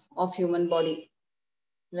part of human body,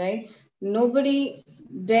 right? Nobody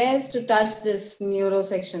dares to touch this neuro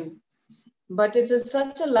section, but it is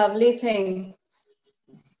such a lovely thing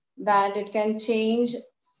that it can change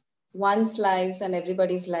one's lives and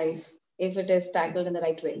everybody's life if it is tackled in the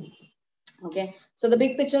right way. Okay, so the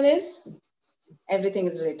big picture is everything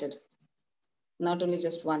is related, not only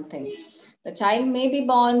just one thing. The child may be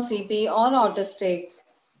born CP or autistic.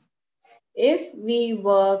 If we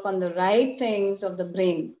work on the right things of the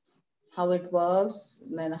brain, how it works,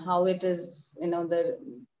 then how it is, the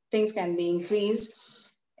things can be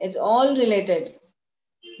increased. It's all related.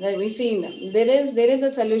 that we see there is a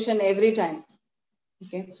solution every time.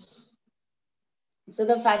 Okay. So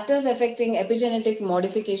the factors affecting epigenetic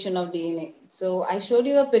modification of DNA. So I showed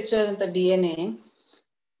you a picture of the DNA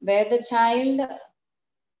where the child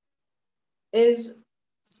is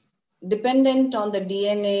dependent on the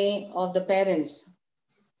DNA of the parents.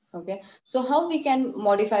 Okay. So how we can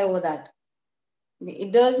modify over that?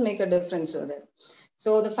 It does make a difference over there.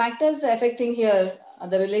 So the factors affecting here are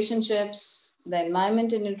the relationships, the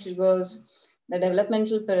environment in which it grows, the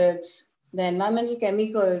developmental periods, the environmental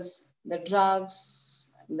chemicals, the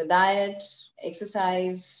drugs, the diet,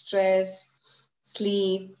 exercise, stress,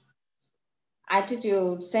 sleep,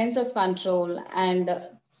 attitude, sense of control, and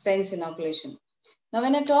sense inoculation. Now,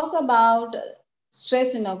 when I talk about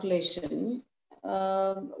stress inoculation,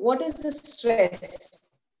 what is the stress?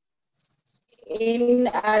 In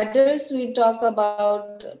adults, we talk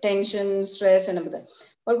about tension, stress, and everything.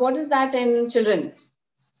 But what is that in children?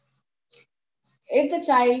 If the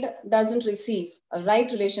child doesn't receive a right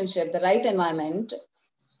relationship, the right environment,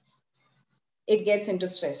 it gets into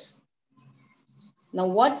stress. Now,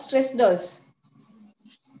 what stress does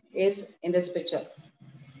is in this picture.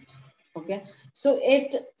 Okay, so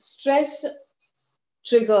stress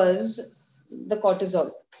triggers the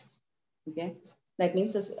cortisol. Okay, that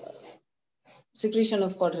means this secretion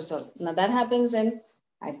of cortisol. Now that happens in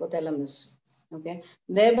hypothalamus. Okay,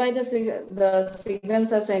 thereby the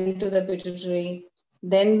signals are sent to the pituitary,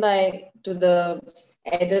 then to the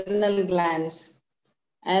adrenal glands,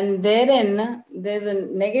 and therein there's a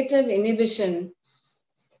negative inhibition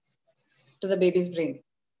to the baby's brain,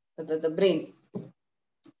 the brain.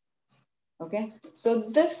 Okay, so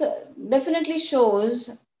this definitely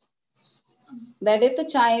shows that if the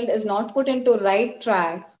child is not put into right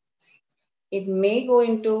track, it may go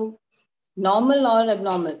into normal or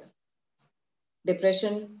abnormal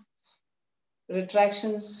depression,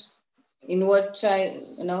 retractions, inward child,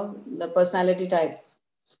 the personality type.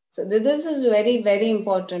 So this is very, very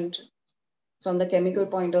important from the chemical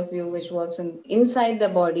point of view, which works inside the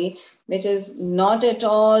body, which is not at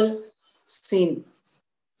all seen.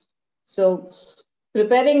 So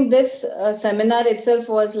preparing this seminar itself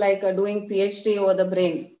was like doing PhD over the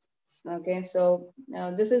brain. Okay, so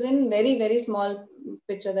this is in very, very small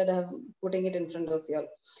picture that I have putting it in front of you all.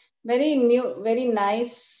 Very new, very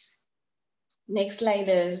nice. Next slide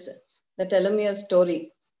is the telomere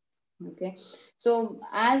story. Okay, so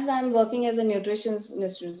as I'm working as a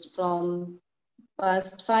nutritionist from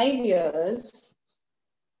past 5 years,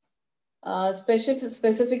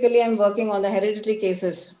 specifically I'm working on the hereditary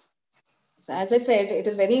cases. So as I said, it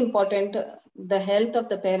is very important the health of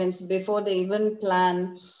the parents before they even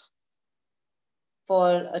plan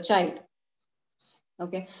for a child.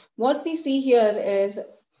 Okay, what we see here is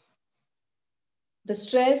the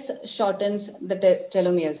stress shortens the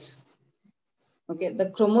telomeres. Okay, the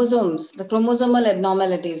chromosomes, the chromosomal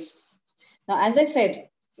abnormalities. Now, as I said,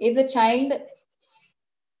 if the child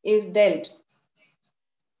is dealt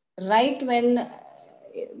right when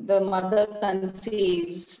the mother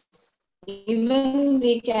conceives, even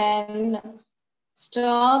we can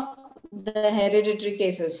stop the hereditary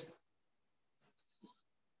cases.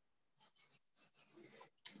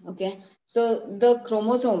 Okay, so the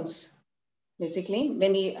chromosomes, basically,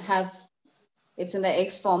 when we have, it's in the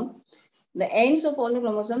X form, the ends of all the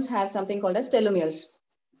chromosomes have something called as telomeres.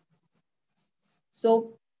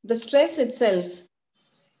 So the stress itself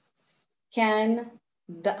can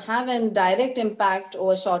have a direct impact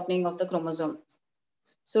over shortening of the chromosome.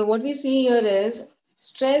 So what we see here is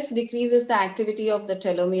stress decreases the activity of the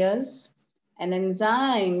telomeres, an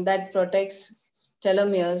enzyme that protects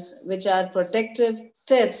telomeres, which are protective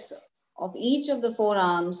tips of each of the 4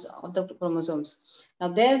 arms of the chromosomes. Now,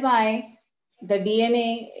 thereby, the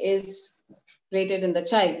DNA is created in the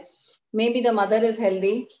child. Maybe the mother is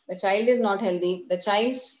healthy, the child is not healthy, the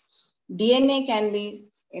child's DNA can be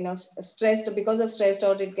stressed, because of stressed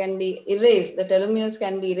out, it can be erased, the telomeres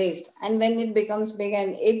can be erased. And when it becomes big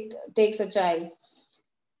and it takes a child,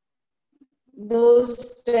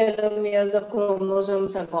 those telomeres of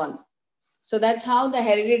chromosomes are gone. So that's how the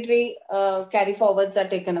hereditary carry forwards are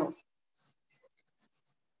taken out.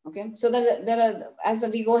 Okay, so there are, as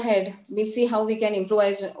we go ahead, we see how we can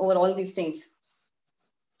improvise over all these things.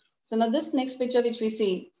 So now this next picture which we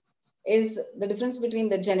see is the difference between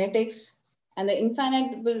the genetics and the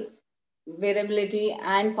infinite variability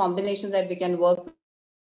and combinations that we can work with.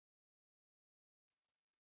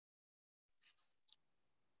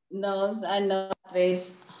 Nerves and nerve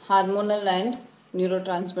pathways, hormonal and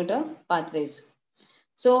neurotransmitter pathways.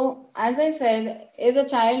 So as I said, if the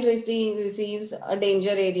child receives a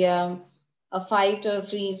danger area, a fight or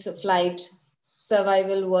freeze, flight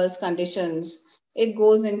survival worse conditions, it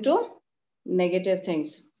goes into negative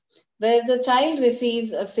things. Where the child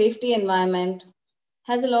receives a safety environment,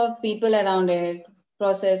 has a lot of people around it,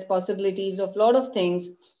 process possibilities of lot of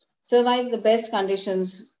things, survives the best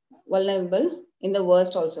conditions, vulnerable in the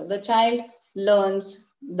worst also. The child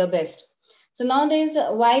learns the best. So nowadays,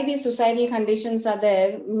 why these societal conditions are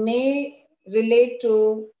there may relate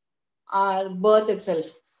to our birth itself.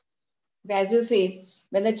 As you see,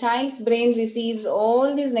 when the child's brain receives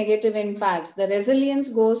all these negative impacts, the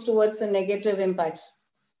resilience goes towards the negative impacts.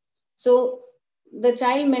 So the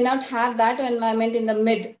child may not have that environment in the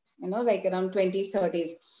mid, like around 20s, 30s.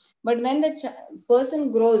 But when the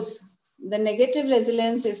person grows, the negative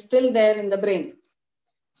resilience is still there in the brain.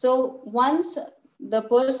 So once the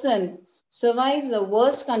person survives the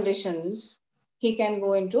worst conditions, he can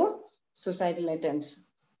go into suicidal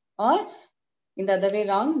attempts. Or in the other way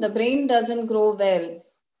around, the brain doesn't grow well.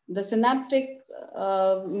 The synaptic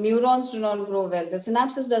neurons do not grow well. The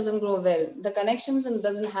synapses doesn't grow well. The connections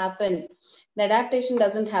doesn't happen. The adaptation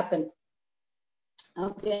doesn't happen.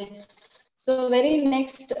 Okay. So very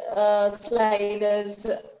next slide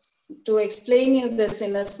is to explain you this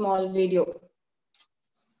in a small video.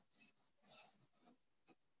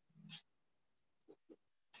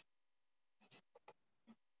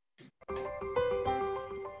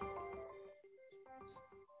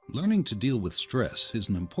 Learning to deal with stress is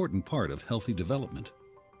an important part of healthy development.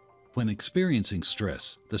 When experiencing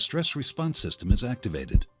stress, the stress response system is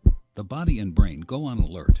activated. The body and brain go on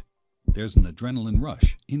alert. There's an adrenaline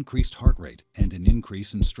rush, increased heart rate, and an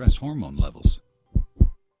increase in stress hormone levels.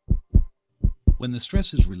 When the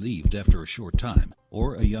stress is relieved after a short time,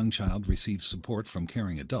 or a young child receives support from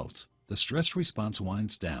caring adults, the stress response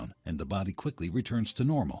winds down and the body quickly returns to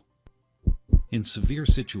normal. In severe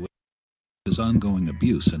situations, as ongoing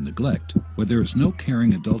abuse and neglect, where there is no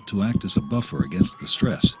caring adult to act as a buffer against the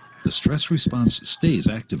stress response stays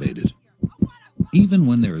activated. Even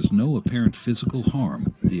when there is no apparent physical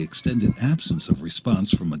harm, the extended absence of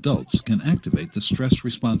response from adults can activate the stress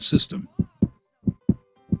response system.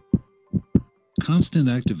 Constant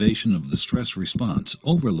activation of the stress response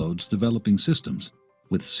overloads developing systems,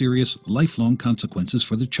 with serious lifelong consequences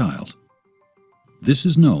for the child. This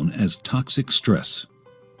is known as toxic stress.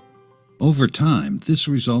 Over time, this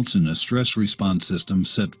results in a stress response system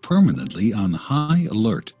set permanently on high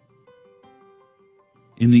alert.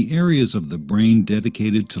 In the areas of the brain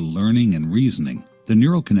dedicated to learning and reasoning, the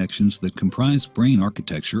neural connections that comprise brain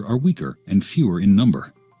architecture are weaker and fewer in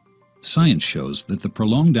number. Science shows that the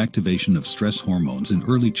prolonged activation of stress hormones in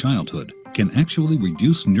early childhood can actually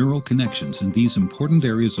reduce neural connections in these important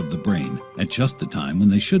areas of the brain at just the time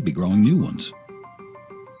when they should be growing new ones.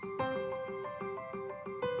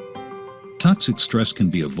 Toxic stress can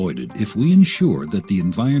be avoided if we ensure that the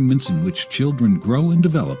environments in which children grow and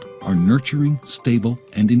develop are nurturing, stable,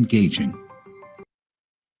 and engaging.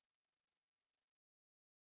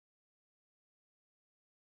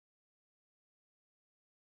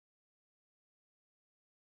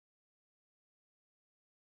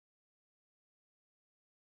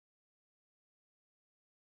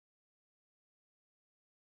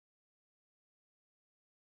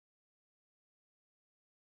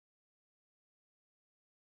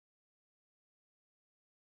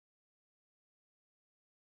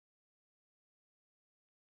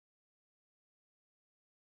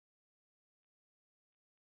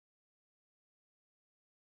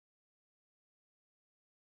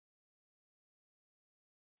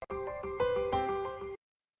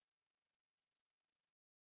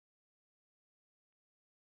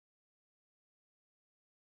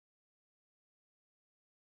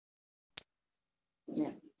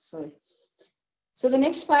 Yeah, sorry. So the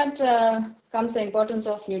next part comes the importance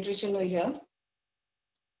of nutrition over here.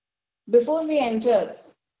 Before we enter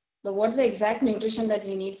what's the exact nutrition that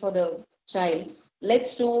we need for the child,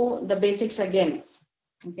 let's do the basics again.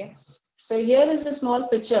 Okay. So here is a small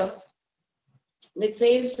picture which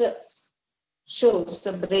shows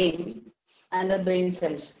the brain and the brain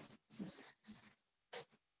cells.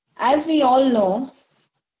 As we all know,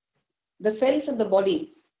 the cells of the body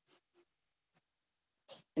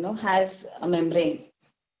has a membrane,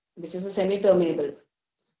 which is a semi-permeable.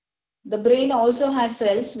 The brain also has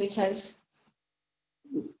cells which has,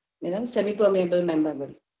 semi-permeable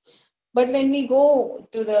membrane. But when we go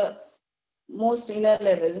to the most inner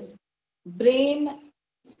level, brain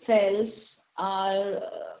cells are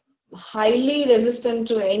highly resistant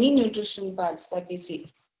to any nutrition parts that we see.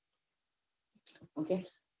 Okay,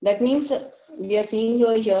 that means we are seeing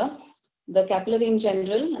over here the capillary in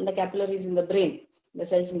general and the capillaries in the brain. The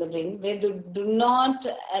cells in the brain, where they do not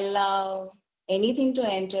allow anything to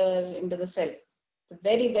enter into the cell. It's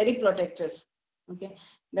very, very protective. Okay,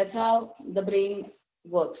 that's how the brain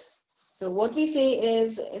works. So what we say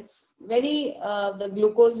is it's very, the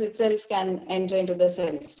glucose itself can enter into the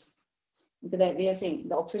cells. That we are saying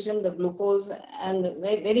the oxygen, the glucose, and the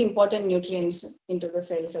very, very important nutrients into the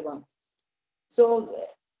cells again. So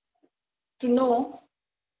to know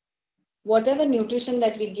whatever nutrition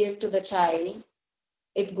that we give to the child,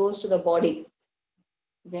 it goes to the body,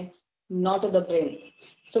 okay, not to the brain.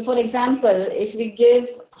 So for example, if we give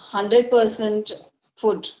 100%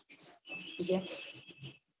 food, okay,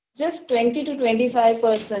 just 20 to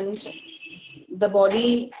 25% the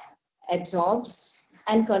body absorbs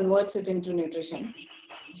and converts it into nutrition.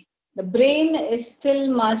 The brain is still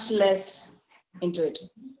much less into it.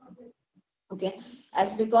 Okay,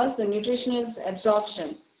 as because the nutritional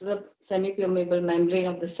absorption, so the semi-permeable membrane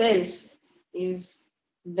of the cells is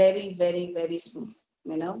very, very, very small,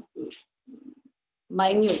 minute.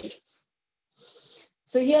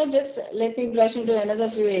 So here, just let me brush into another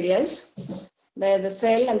few areas where the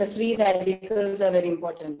cell and the free radicals are very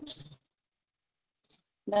important.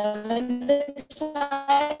 Now, when the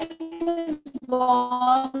child is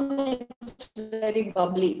born, it's very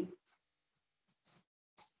bubbly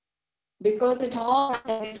because it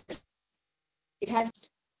has.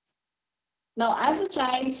 Now, as the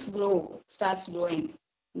child starts growing,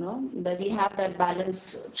 that we have that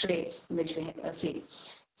balance trait which we see.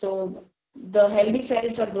 So the healthy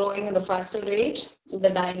cells are growing at the faster rate.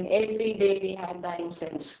 The dying, every day we have dying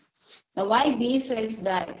cells. Now, why these cells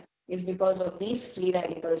die is because of these free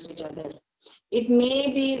radicals which are there. It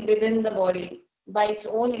may be within the body by its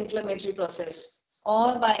own inflammatory process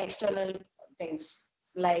or by external things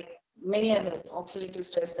like many other oxidative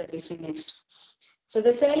stress that we see next. So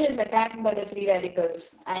the cell is attacked by the free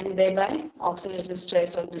radicals and thereby oxidative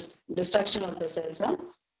stress or destruction of the cells are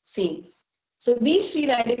seen. So these free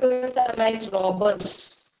radicals are like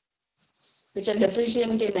robbers which are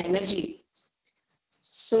deficient in energy.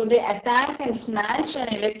 So they attack and snatch an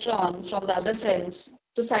electron from the other cells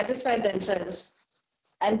to satisfy themselves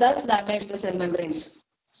and thus damage the cell membranes.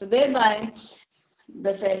 So thereby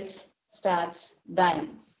the cells starts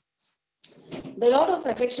dying. A lot of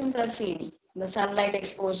affections are seen. The sunlight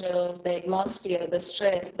exposure, the atmosphere, the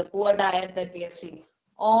stress, the poor diet that we are seeing,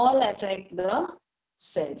 all affect the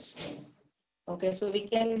cells. Okay, so we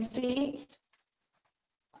can see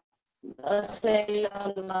a cell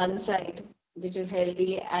on one side which is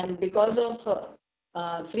healthy, and because of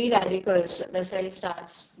free radicals, the cell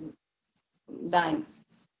starts dying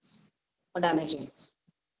or damaging.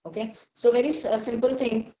 Okay, so very simple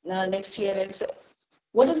thing next here is,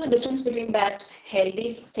 what is the difference between that healthy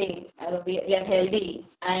thing, we are healthy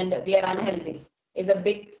and we are unhealthy, is a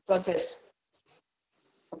big process.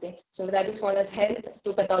 Okay, so that is called as health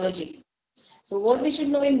to pathology. So what we should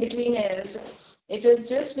know in between is, it is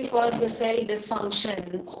just because the cell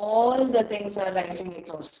dysfunction, all the things are rising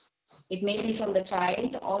across. It may be from the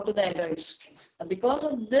child or to the adults. Because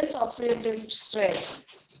of this oxidative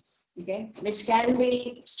stress, okay, which can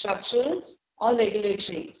be structural or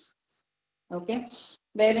regulatory, okay,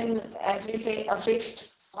 wherein, as we say, a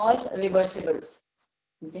fixed or reversible.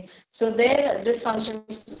 Okay, so their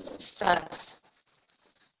dysfunction starts.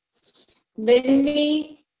 When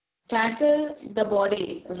we tackle the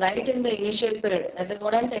body right in the initial period, that is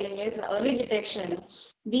what I'm telling is early detection,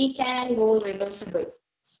 we can go reversible.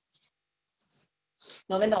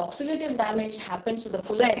 Now, when the oxidative damage happens to the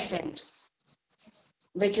fuller extent,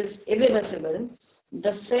 which is irreversible,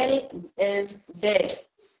 the cell is dead.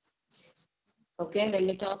 Okay, when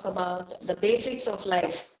we talk about the basics of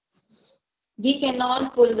life, we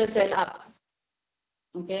cannot pull the cell up.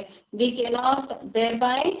 Okay, we cannot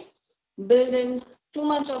thereby build in too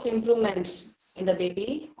much of improvements in the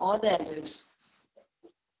baby or the adults.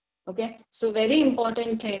 Okay, so very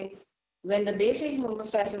important thing, when the basic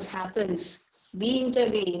homeostasis happens, we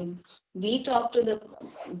intervene, we talk to the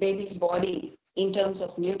baby's body in terms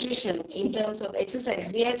of nutrition, in terms of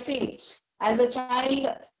exercise. We have seen as a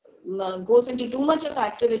child goes into too much of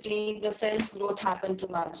activity, the cell's growth happens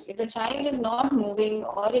too much. If the child is not moving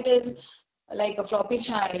or it is like a floppy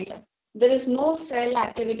child, there is no cell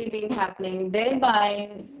activity being happening.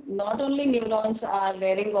 Thereby, not only neurons are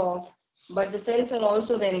wearing off, but the cells are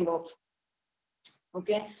also wearing off.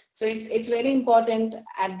 Okay, so it's very important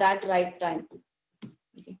at that right time.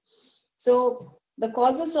 Okay. So the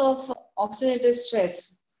causes of oxidative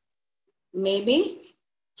stress may be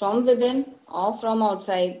from within or from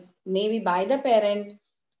outside, maybe by the parent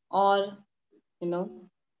or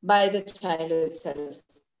by the child itself,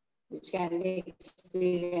 which can be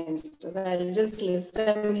experienced. So I'll just list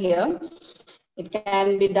them here. It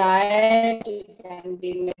can be diet, it can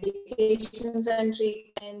be medications and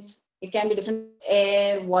treatments, it can be different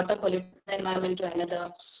air, water, pollution, environment to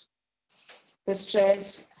another, the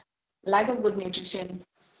stress, lack of good nutrition,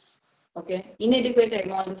 okay, inadequate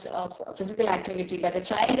amounts of physical activity by the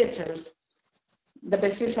child itself, the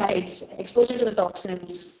pesticides, exposure to the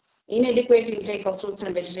toxins, inadequate intake of fruits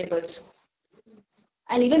and vegetables,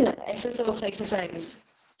 and even excess of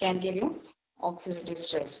exercise can give you oxidative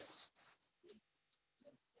stress.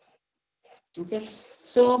 Okay,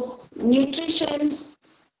 so nutrition,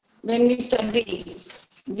 when we study,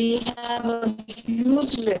 we have a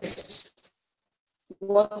huge list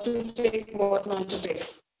what to take, what not to take.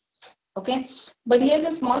 Okay, but here's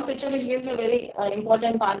a small picture which gives a very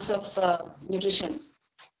important parts of nutrition.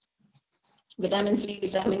 Vitamin C,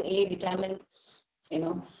 vitamin A, vitamin,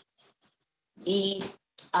 E,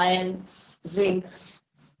 iron, zinc,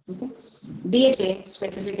 okay. DHA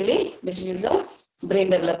specifically, which is a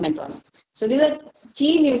brain development one. So these are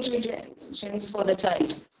key nutrients for the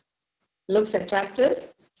child. Looks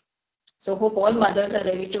attractive. So hope all mothers are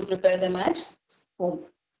ready to prepare them at home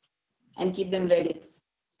and keep them ready.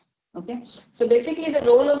 Okay. So basically the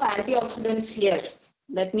role of antioxidants here,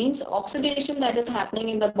 that means oxidation that is happening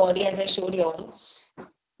in the body, as I showed you all,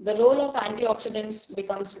 the role of antioxidants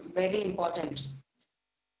becomes very important.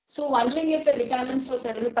 So wondering if the vitamins for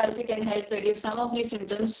cerebral palsy can help reduce some of these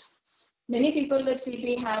symptoms. Many people with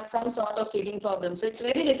CP have some sort of feeding problem. So it's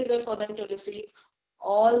very difficult for them to receive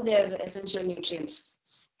all their essential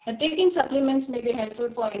nutrients. Now, taking supplements may be helpful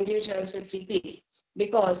for individuals with CP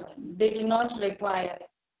because they do not require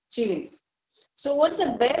chewing. So what's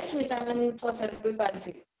the best vitamin for cerebral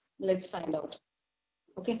palsy? Let's find out.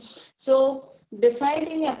 Okay, so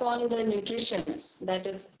deciding upon the nutrition that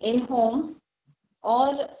is in home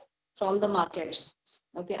or from the market.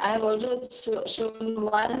 Okay, I have also shown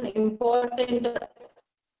one important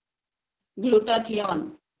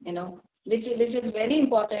glutathione, which is very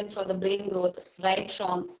important for the brain growth right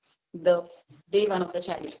from the day one of the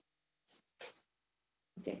child.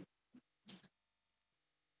 Okay.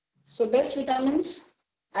 So best vitamins,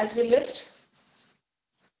 as we list,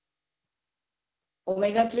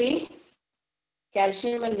 omega-3,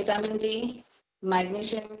 calcium and vitamin D,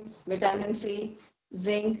 magnesium, vitamin C,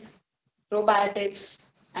 zinc,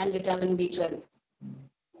 probiotics, and vitamin B12.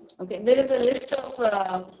 Okay, there is a list of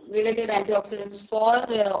related antioxidants for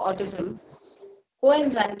autism.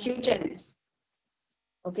 Coenzyme Q10.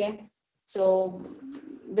 Okay, so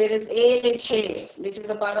there is ALHA, which is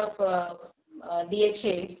a part of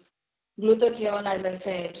DHA, glutathione, as I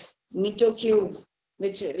said, MitoQ,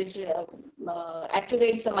 which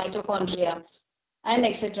activates the mitochondria, and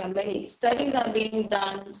etc. Many studies are being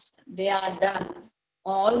done. They are done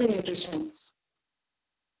on all the nutrition.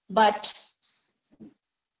 But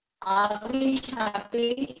are we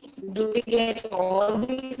happy? Do we get all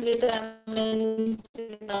these vitamins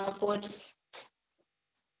in our food?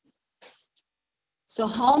 So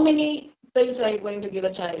how many pills are you going to give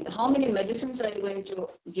a child? How many medicines are you going to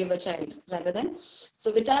give a child rather than?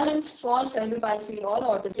 So vitamins for cerebral palsy or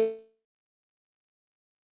autism,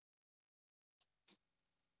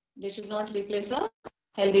 they should not replace a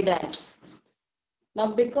healthy diet. Now,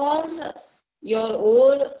 because your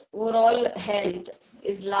overall health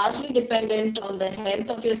is largely dependent on the health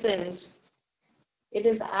of your cells, it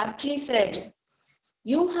is aptly said,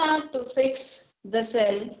 you have to fix the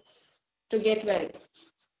cell to get well.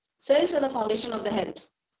 Cells are the foundation of the health.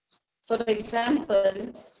 For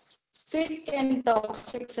example, sick and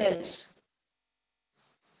toxic cells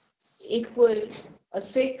equal a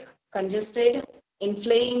sick, congested,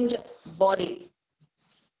 inflamed body.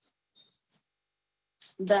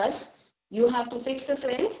 Thus, you have to fix the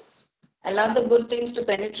cell, allow the good things to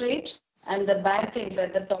penetrate, and the bad things,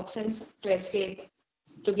 and the toxins to escape,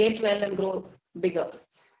 to get well and grow bigger.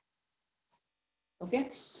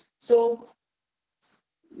 Okay, so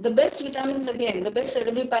the best vitamins, again, the best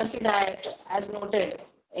cerebral palsy diet, as noted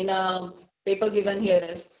in a paper given here,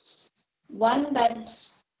 is one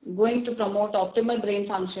that's going to promote optimal brain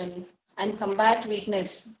function and combat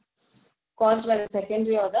weakness caused by the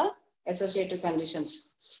secondary or the associated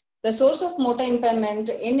conditions. The source of motor impairment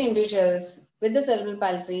in individuals with the cerebral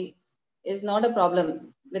palsy is not a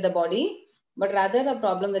problem with the body, but rather a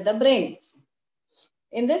problem with the brain.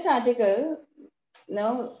 In this article,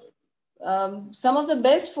 some of the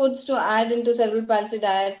best foods to add into cerebral palsy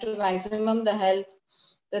diet to maximum the health,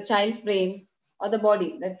 the child's brain or the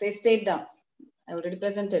body, that they stayed down. I already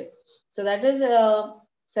presented. So that is a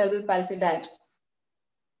cerebral palsy diet.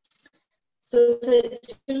 So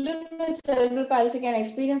children with cerebral palsy can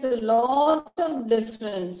experience a lot of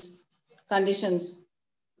different conditions.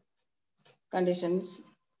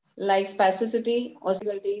 conditions like spasticity,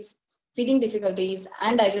 difficulties, feeding difficulties,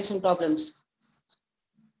 and digestion problems.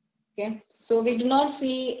 Okay, so we do not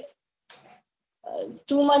see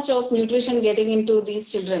too much of nutrition getting into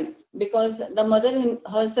these children because the mother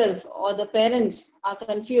herself or the parents are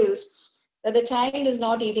confused that the child is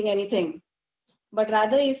not eating anything. But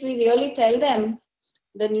rather, if we really tell them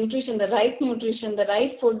the nutrition, the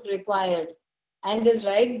right food required, and is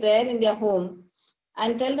right there in their home,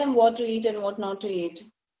 and tell them what to eat and what not to eat,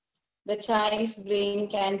 the child's brain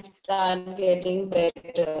can start getting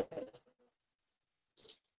better.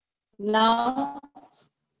 Now,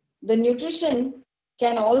 the nutrition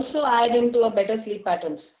can also add into a better sleep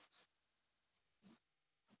patterns.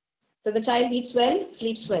 So the child eats well,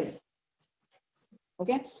 sleeps well.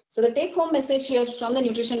 Okay, so the take home message here from the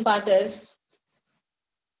nutrition part is,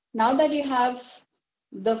 now that you have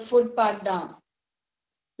the food part down,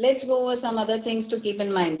 let's go over some other things to keep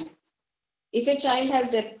in mind. If a child has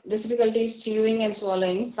difficulties chewing and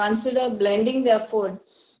swallowing, consider blending their food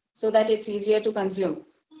so that it's easier to consume.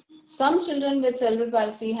 Some children with cerebral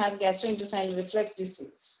palsy have gastrointestinal reflux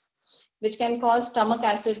disease, which can cause stomach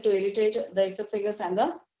acid to irritate the esophagus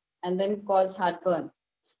and then cause heartburn.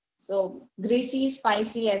 So greasy,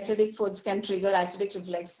 spicy, acidic foods can trigger acidic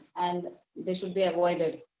reflux and they should be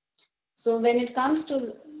avoided. So when it comes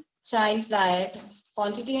to child's diet,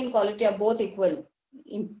 quantity and quality are both equal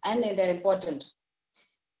and they're important.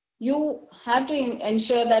 You have to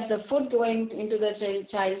ensure that the food going into the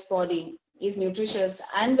child's body is nutritious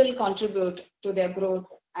and will contribute to their growth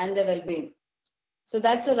and their well-being. So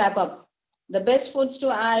that's a wrap up. The best foods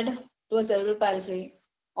to add to a cerebral palsy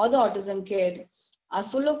or the autism kid are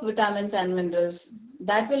full of vitamins and minerals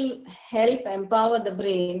that will help empower the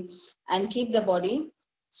brain and keep the body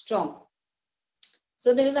strong.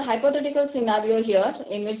 So there is a hypothetical scenario here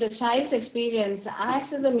in which the child's experience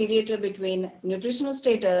acts as a mediator between nutritional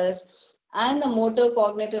status and the motor,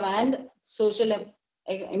 cognitive, and social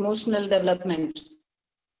emotional development.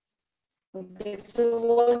 Okay, so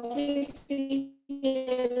what we see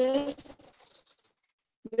here is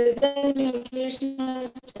with the nutritional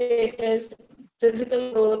status,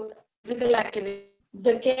 physical growth, physical activity,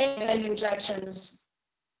 the care and interactions,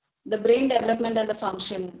 the brain development and the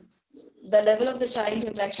function, the level of the child's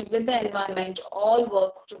interaction with the environment all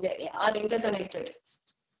work together, are interconnected.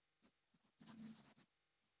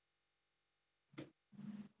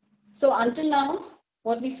 So until now,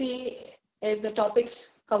 what we see is the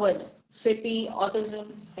topics covered, CP, autism,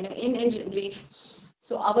 in brief.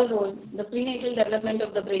 So our role, the prenatal development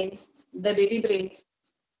of the brain, the baby brain,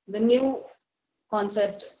 the new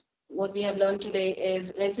concept, what we have learned today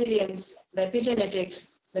is resilience, the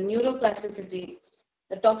epigenetics, the neuroplasticity,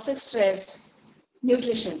 the toxic stress,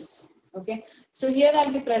 nutrition. Okay, so here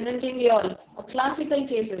I'll be presenting you all a classical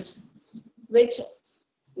cases, which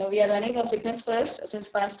we are running a fitness first since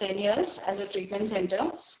past 10 years as a treatment center,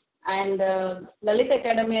 and Lalit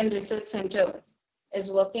Academy and Research Center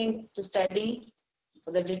is working to study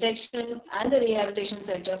for the detection and the rehabilitation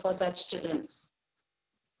center for such children.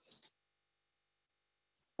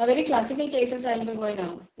 Now, very classical cases I'll be going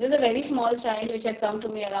on. There's a very small child which had come to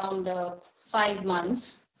me around 5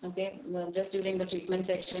 months, okay, just during the treatment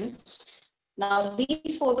section. Now,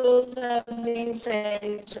 these photos have been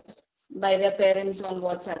sent by their parents on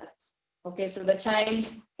WhatsApp. Okay, so the child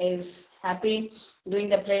is happy, doing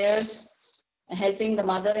the prayers, helping the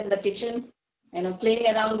mother in the kitchen,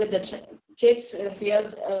 playing around with the kids,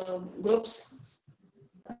 peer groups,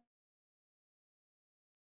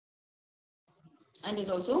 and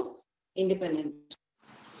is also independent.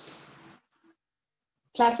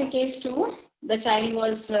 Classic case 2, the child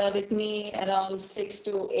was with me around 6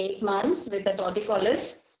 to 8 months with a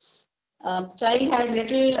torticollis. Child had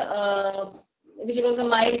little, which was a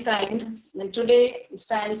mild kind, and today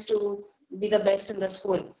stands to be the best in the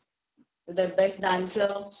school, the best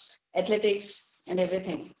dancer, athletics, and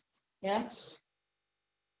everything. Yeah.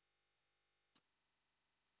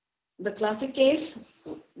 The classic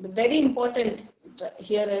case, the very important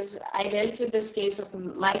here is I dealt with this case of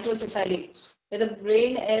microcephaly, where the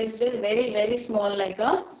brain is still very, very small, like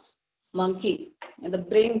a monkey, and the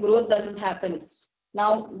brain growth doesn't happen.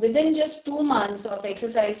 Now, within just 2 months of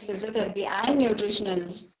exercise, physiotherapy, and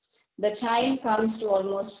nutritionals, the child comes to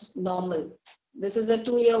almost normal. This is a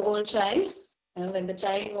 2-year-old child. When the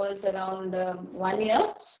child was around 1 year,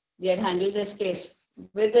 we had handled this case.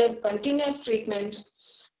 With the continuous treatment,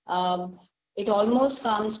 it almost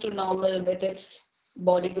comes to normal with its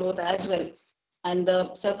body growth as well. And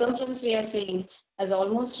the circumference we are seeing has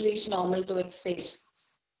almost reached normal to its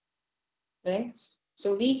face. Right?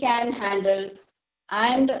 So we can handle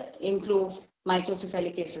and improve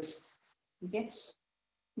microcephaly cases. Okay.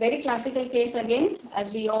 Very classical case again,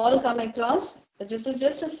 as we all come across. This is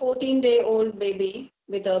just a 14-day-old baby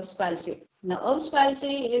with Erb's palsy. Now, Erb's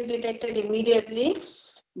palsy is detected immediately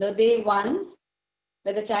the day 1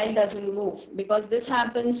 where the child doesn't move, because this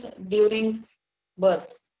happens during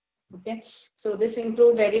birth. Okay, so this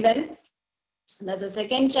improved very well. There's a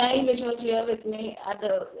second child which was here with me at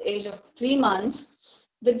the age of 3 months.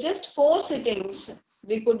 With just 4 sittings,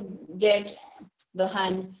 we could get the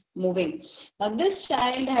hand moving. Now this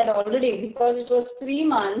child had already, because it was 3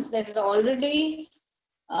 months, that it already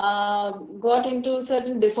got into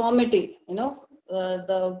certain deformity.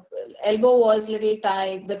 The elbow was little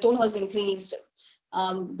tight, the tone was increased,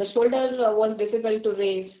 the shoulder was difficult to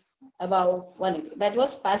raise above 180. That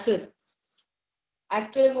was passive.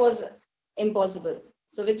 Active was impossible.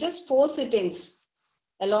 So with just 4 sittings,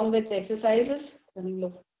 along with exercises,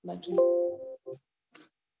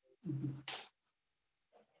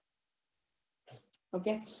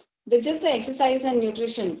 okay, with just the exercise and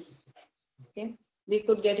nutrition, okay, we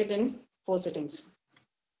could get it in 4 sittings.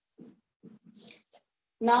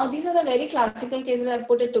 Now these are the very classical cases. I've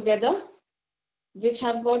put it together, which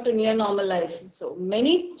have got to near normal life. So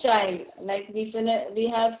many child, like we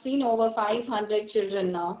have seen over 500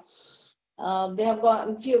 children now. They have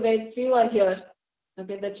got few are here.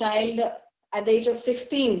 Okay, the child at the age of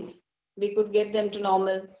 16, we could get them to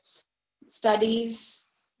normal.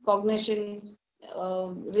 Studies, cognition,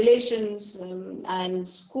 relations, and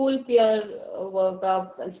school peer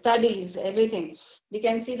workup and studies, everything. We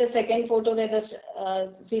can see the second photo where it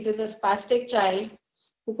is a spastic child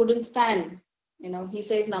who couldn't stand. He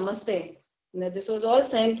says namaste. This was all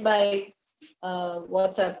sent by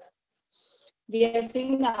WhatsApp. We are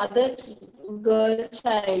seeing the other girl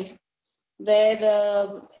child where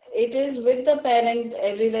it is with the parent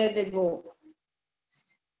everywhere they go.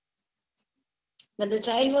 When the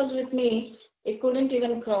child was with me, it couldn't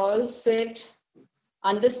even crawl, sit,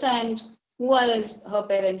 understand who are her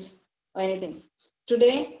parents or anything.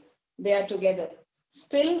 Today, they are together.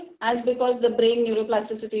 Still, as because the brain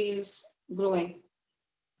neuroplasticity is growing,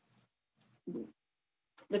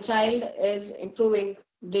 the child is improving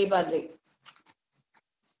day by day.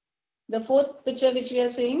 The fourth picture which we are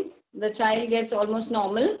seeing, the child gets almost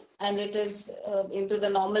normal, and it is into the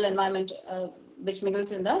normal environment which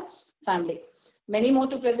mingles in the family. Many more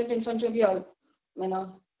to present in front of you all.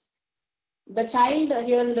 The child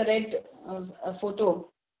here in the red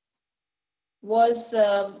photo was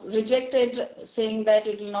rejected, saying that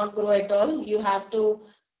it will not grow at all. You have to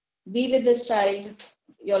be with this child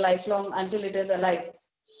your lifelong until it is alive.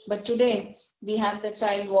 But today we have the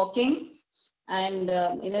child walking, and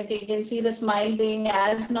you can see the smile being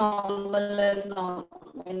as normal as the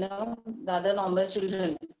other normal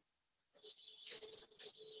children.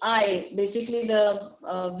 Basically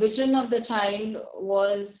the vision of the child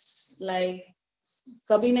was like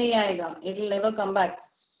kabhi nahi aayega, it will never come back.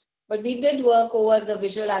 But we did work over the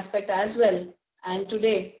visual aspect as well, and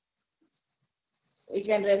today we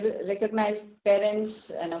can recognize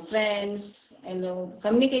parents and friends, and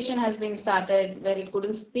communication has been started where it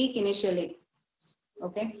couldn't speak initially.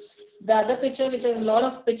 Okay, the other picture, which has a lot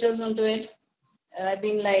of pictures onto it, I've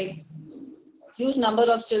been like huge number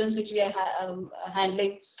of children which we are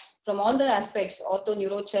handling from all the aspects, ortho,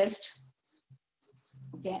 neuro, chest,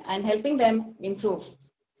 okay, and helping them improve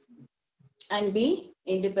and be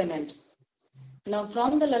independent. Now,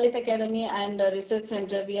 from the Lalit Academy and Research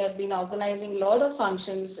Center, we have been organizing a lot of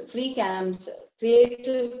functions, free camps,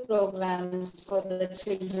 creative programs for the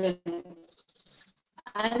children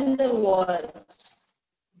and the wards.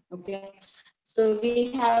 Okay, so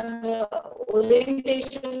we have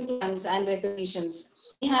orientation programs and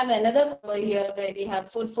recognitions. We have another over here where we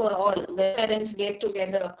have food for all, where parents get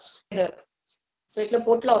together. So it's a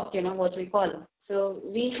potluck, what we call. So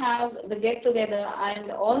we have the get together,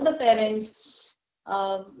 and all the parents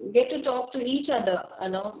get to talk to each other,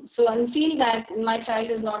 so and feel that my child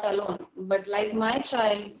is not alone. But like my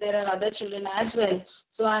child, there are other children as well.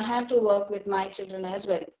 So I have to work with my children as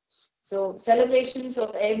well. So celebrations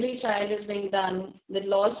of every child is being done with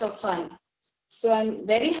lots of fun. So I'm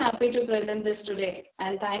very happy to present this today,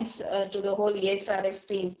 and thanks to the whole ExRx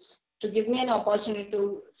team to give me an opportunity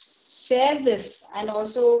to share this and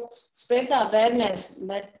also spread the awareness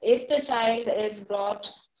that if the child is brought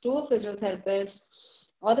to a physiotherapist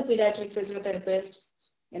or the pediatric physiotherapist,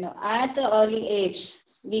 at the early age,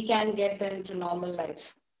 we can get them to normal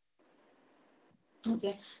life.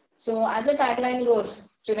 Okay. So as the tagline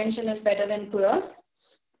goes, prevention is better than cure.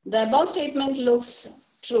 The above statement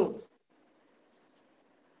looks true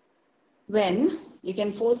when you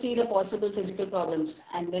can foresee the possible physical problems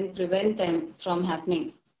and then prevent them from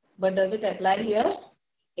happening. But does it apply here?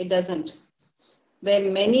 It doesn't.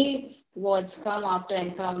 Where many wards come after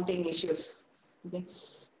encountering issues. Okay.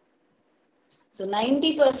 So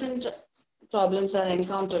 90% problems are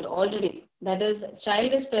encountered already. That is,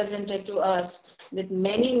 child is presented to us with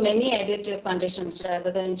many additive conditions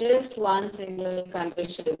rather than just one single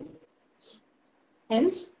condition.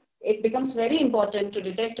 Hence, it becomes very important to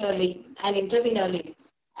detect early and intervene early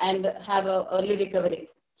and have an early recovery.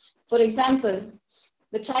 For example,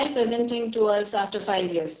 the child presenting to us after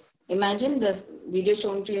 5 years. Imagine this video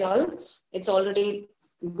shown to you all, it's already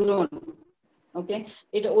grown. Okay,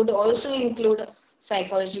 it would also include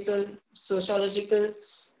psychological, sociological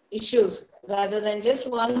issues rather than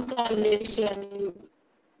just one condition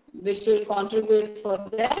which will contribute for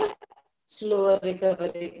their slower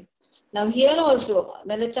recovery. Now here also,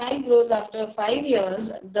 when the child grows after 5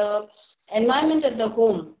 years, the environment at the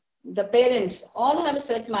home, the parents all have a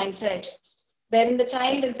set mindset wherein the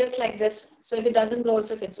child is just like this. So if it doesn't grow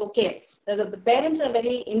also, if it's okay. The parents are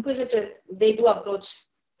very inquisitive. They do approach,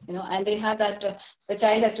 and they have that the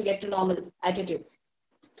child has to get to normal attitude.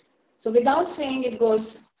 So without saying it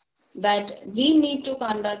goes that we need to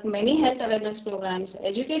conduct many health awareness programs,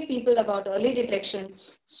 educate people about early detection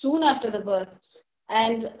soon after the birth,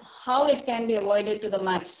 and how it can be avoided to the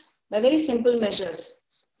max by very simple measures.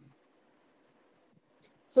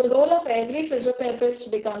 So role of every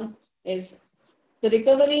physiotherapist is the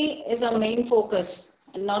recovery is our main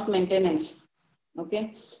focus and not maintenance.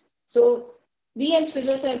 Okay. So we as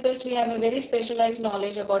physiotherapists, we have a very specialized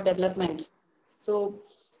knowledge about development. So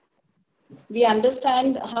we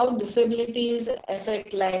understand how disabilities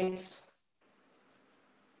affect lives.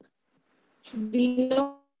 We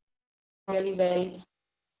know very well.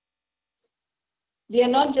 We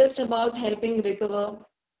are not just about helping recover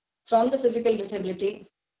from the physical disability,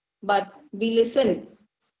 but we listen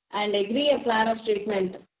and agree a plan of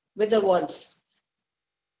treatment with the wards.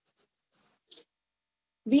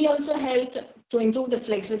 We also help to improve the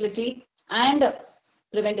flexibility and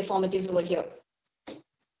prevent deformities over here.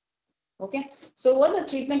 Okay, so what the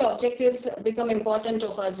treatment objectives become important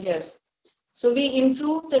of us here. So we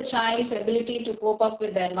improve the child's ability to cope up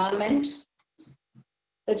with the environment,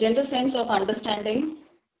 the general sense of understanding,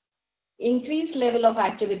 increased level of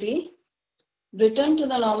activity, return to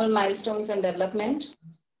the normal milestones and development,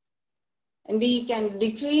 and we can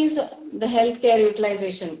decrease the healthcare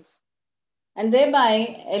utilization and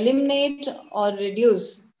thereby eliminate or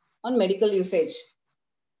reduce on medical usage.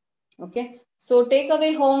 Okay, so take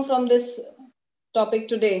away home from this topic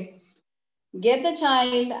today. Get the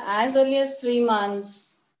child as early as 3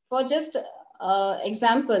 months. For just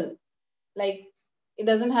example, like it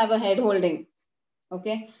doesn't have a head holding.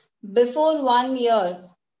 Okay, before 1 year,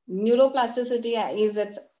 neuroplasticity is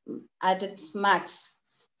at its max.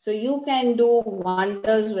 So you can do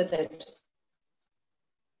wonders with it.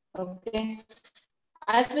 Okay,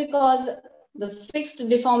 as because the fixed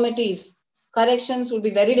deformities, corrections would be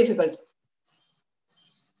very difficult.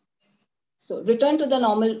 So return to the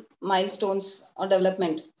normal milestones or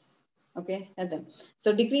development. Okay, at them.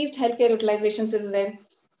 So decreased healthcare utilizations is there,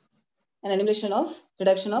 an elimination of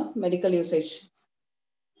reduction of medical usage.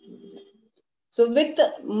 So with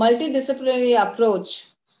multidisciplinary approach,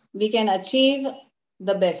 we can achieve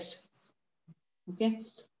the best. Okay.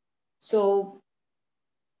 So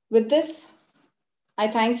with this, I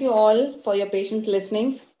thank you all for your patient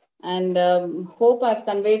listening and hope I've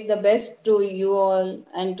conveyed the best to you all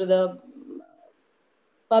and to the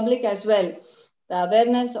public as well. The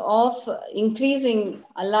awareness of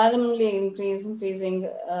alarmingly increasing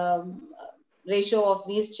ratio of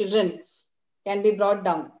these children can be brought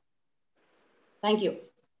down. Thank you.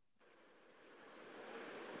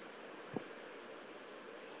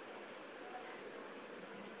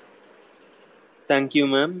 Thank you,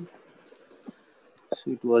 ma'am.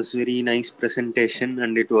 So it was very nice presentation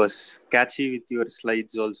and it was catchy with your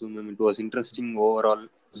slides also, ma'am. It was interesting overall.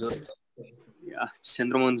 Yeah,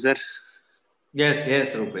 Chandramohan sir. Yes,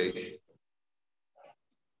 Rupesh.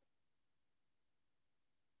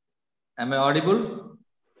 Am I audible?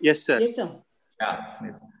 Yes, sir. Yes, sir. Yeah.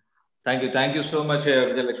 Thank you so much,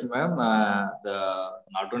 Vijayalaxmi ma'am.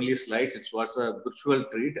 Not only slides, it was a virtual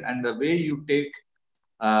treat, and the way you take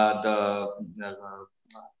the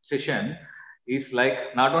session is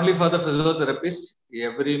like not only for the physiotherapist,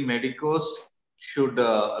 every medicos should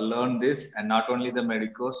learn this, and not only the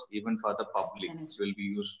medicos, even for the public, it will be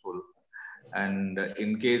useful. And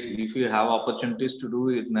in case if you have opportunities to do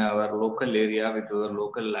it in our local area with our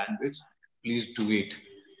local language, please do it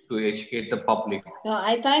to educate the public.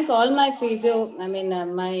 I thank all my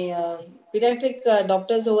my pediatric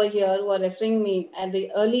doctors over here who are referring me at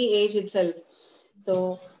the early age itself.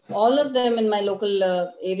 So all of them in my local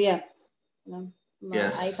area.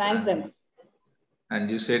 Yes. I thank them. And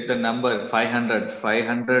you said the number 500.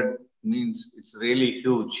 500 means it's really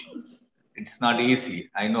huge. It's not easy.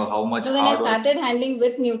 I know how much so when I started handling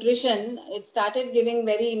with nutrition, it started giving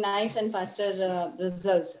very nice and faster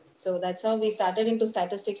results. So that's how we started into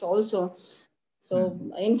statistics also. So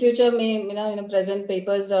in future, may present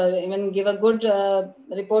papers or even give a good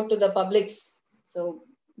report to the publics. So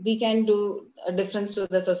we can do a difference to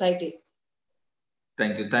the society.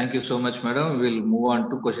 Thank you. Thank you so much, madam. We'll move on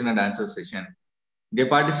to question and answer session. Dear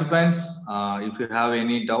participants, if you have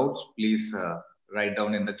any doubts, please write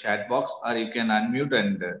down in the chat box, or you can unmute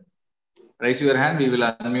and raise your hand. We will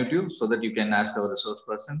unmute you so that you can ask our resource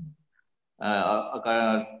person.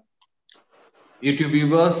 YouTube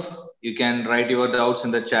viewers, you can write your doubts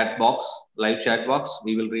in the chat box, live chat box.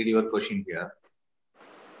 We will read your question here.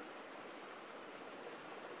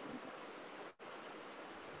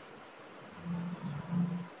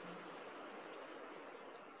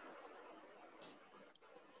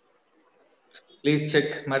 Please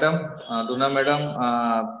check, madam. Duna madam,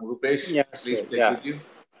 Rupesh, yes, please sir. check with you.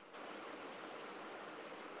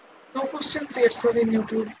 No questions yet, sir, in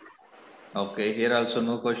YouTube. Okay, here also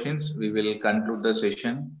no questions. We will conclude the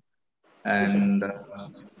session. And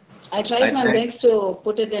I tried my best to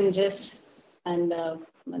put it in gist and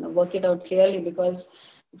work it out clearly,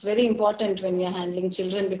 because it's very important when we are handling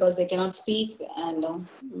children, because they cannot speak, and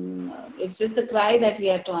it's just the cry that we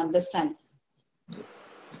have to understand.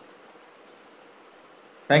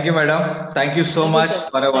 Thank you, madam. Thank you so much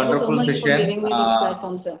for a wonderful session. Thank you so much for giving me this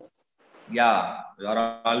platform, sir. Yeah, you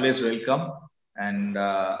are always welcome. And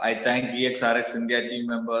I thank ExRxIndia team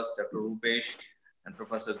members, Dr. Rupesh and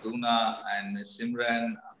Professor Duna and Ms.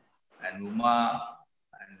 Simran and Uma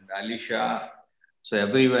and Alisha. So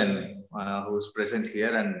everyone who is present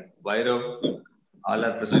here, and Vairav, all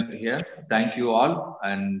are present here. Thank you all.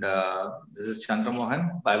 And this is Chandra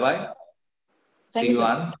Mohan. Bye-bye. See you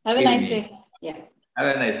on. Have a nice day. Yeah.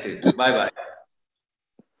 Have a nice day. Bye-bye.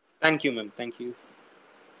 Thank you, ma'am. Thank you.